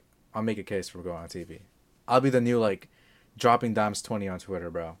TV. Like, I'll make a case for going on TV. I'll be the new, like, dropping dimes 20 on Twitter,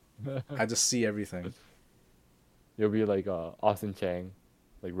 bro. I just see everything. You'll be like Austin Chang,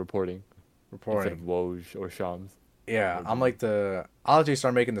 like reporting instead of Woj or Shams. Yeah, I'm like I'll actually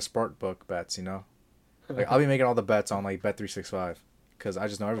start making the sport book bets. Like, I'll be making all the bets on like Bet365 because I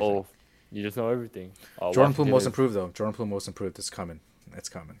just know everything. Oh, you just know everything. Jordan Poole most improved though. Jordan Poole most improved. It's coming.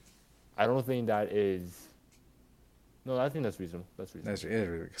 I don't think that is. No, I think that's reasonable. That's reasonable. That's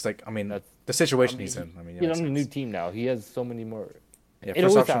it. Because, like, I mean, That's- the situation he's in. I mean, He's on a new team now. He has so many more. Yeah, It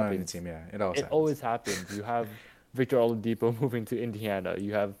first always option on any happens. team. Yeah, it always It happens. always happens. You have Victor Oladipo moving to Indiana.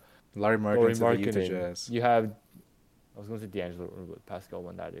 You have Larry Lauri Markkinen to the Utah Markkinen. Jazz. You have. I was going to say D'Angelo, but Pascal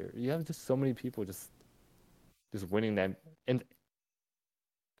won that year. You have just so many people just winning them, and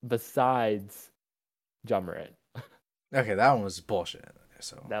besides Ja Morant. Okay, that one was bullshit.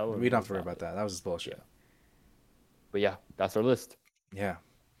 So That one we don't have was to worry not about it. that. That was just bullshit. Yeah. But yeah, that's our list. Yeah.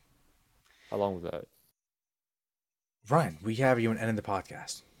 How long was that? Ryan, we have you and end the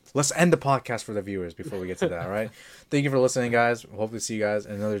podcast. Let's end the podcast for the viewers before we get to that, all right? Thank you for listening, guys. We'll hopefully see you guys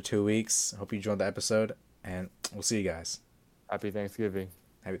in another 2 weeks. Hope you enjoyed the episode, and we'll see you guys. Happy Thanksgiving.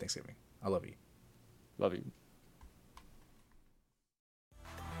 Happy Thanksgiving. I love you. Love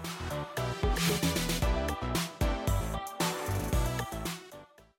you.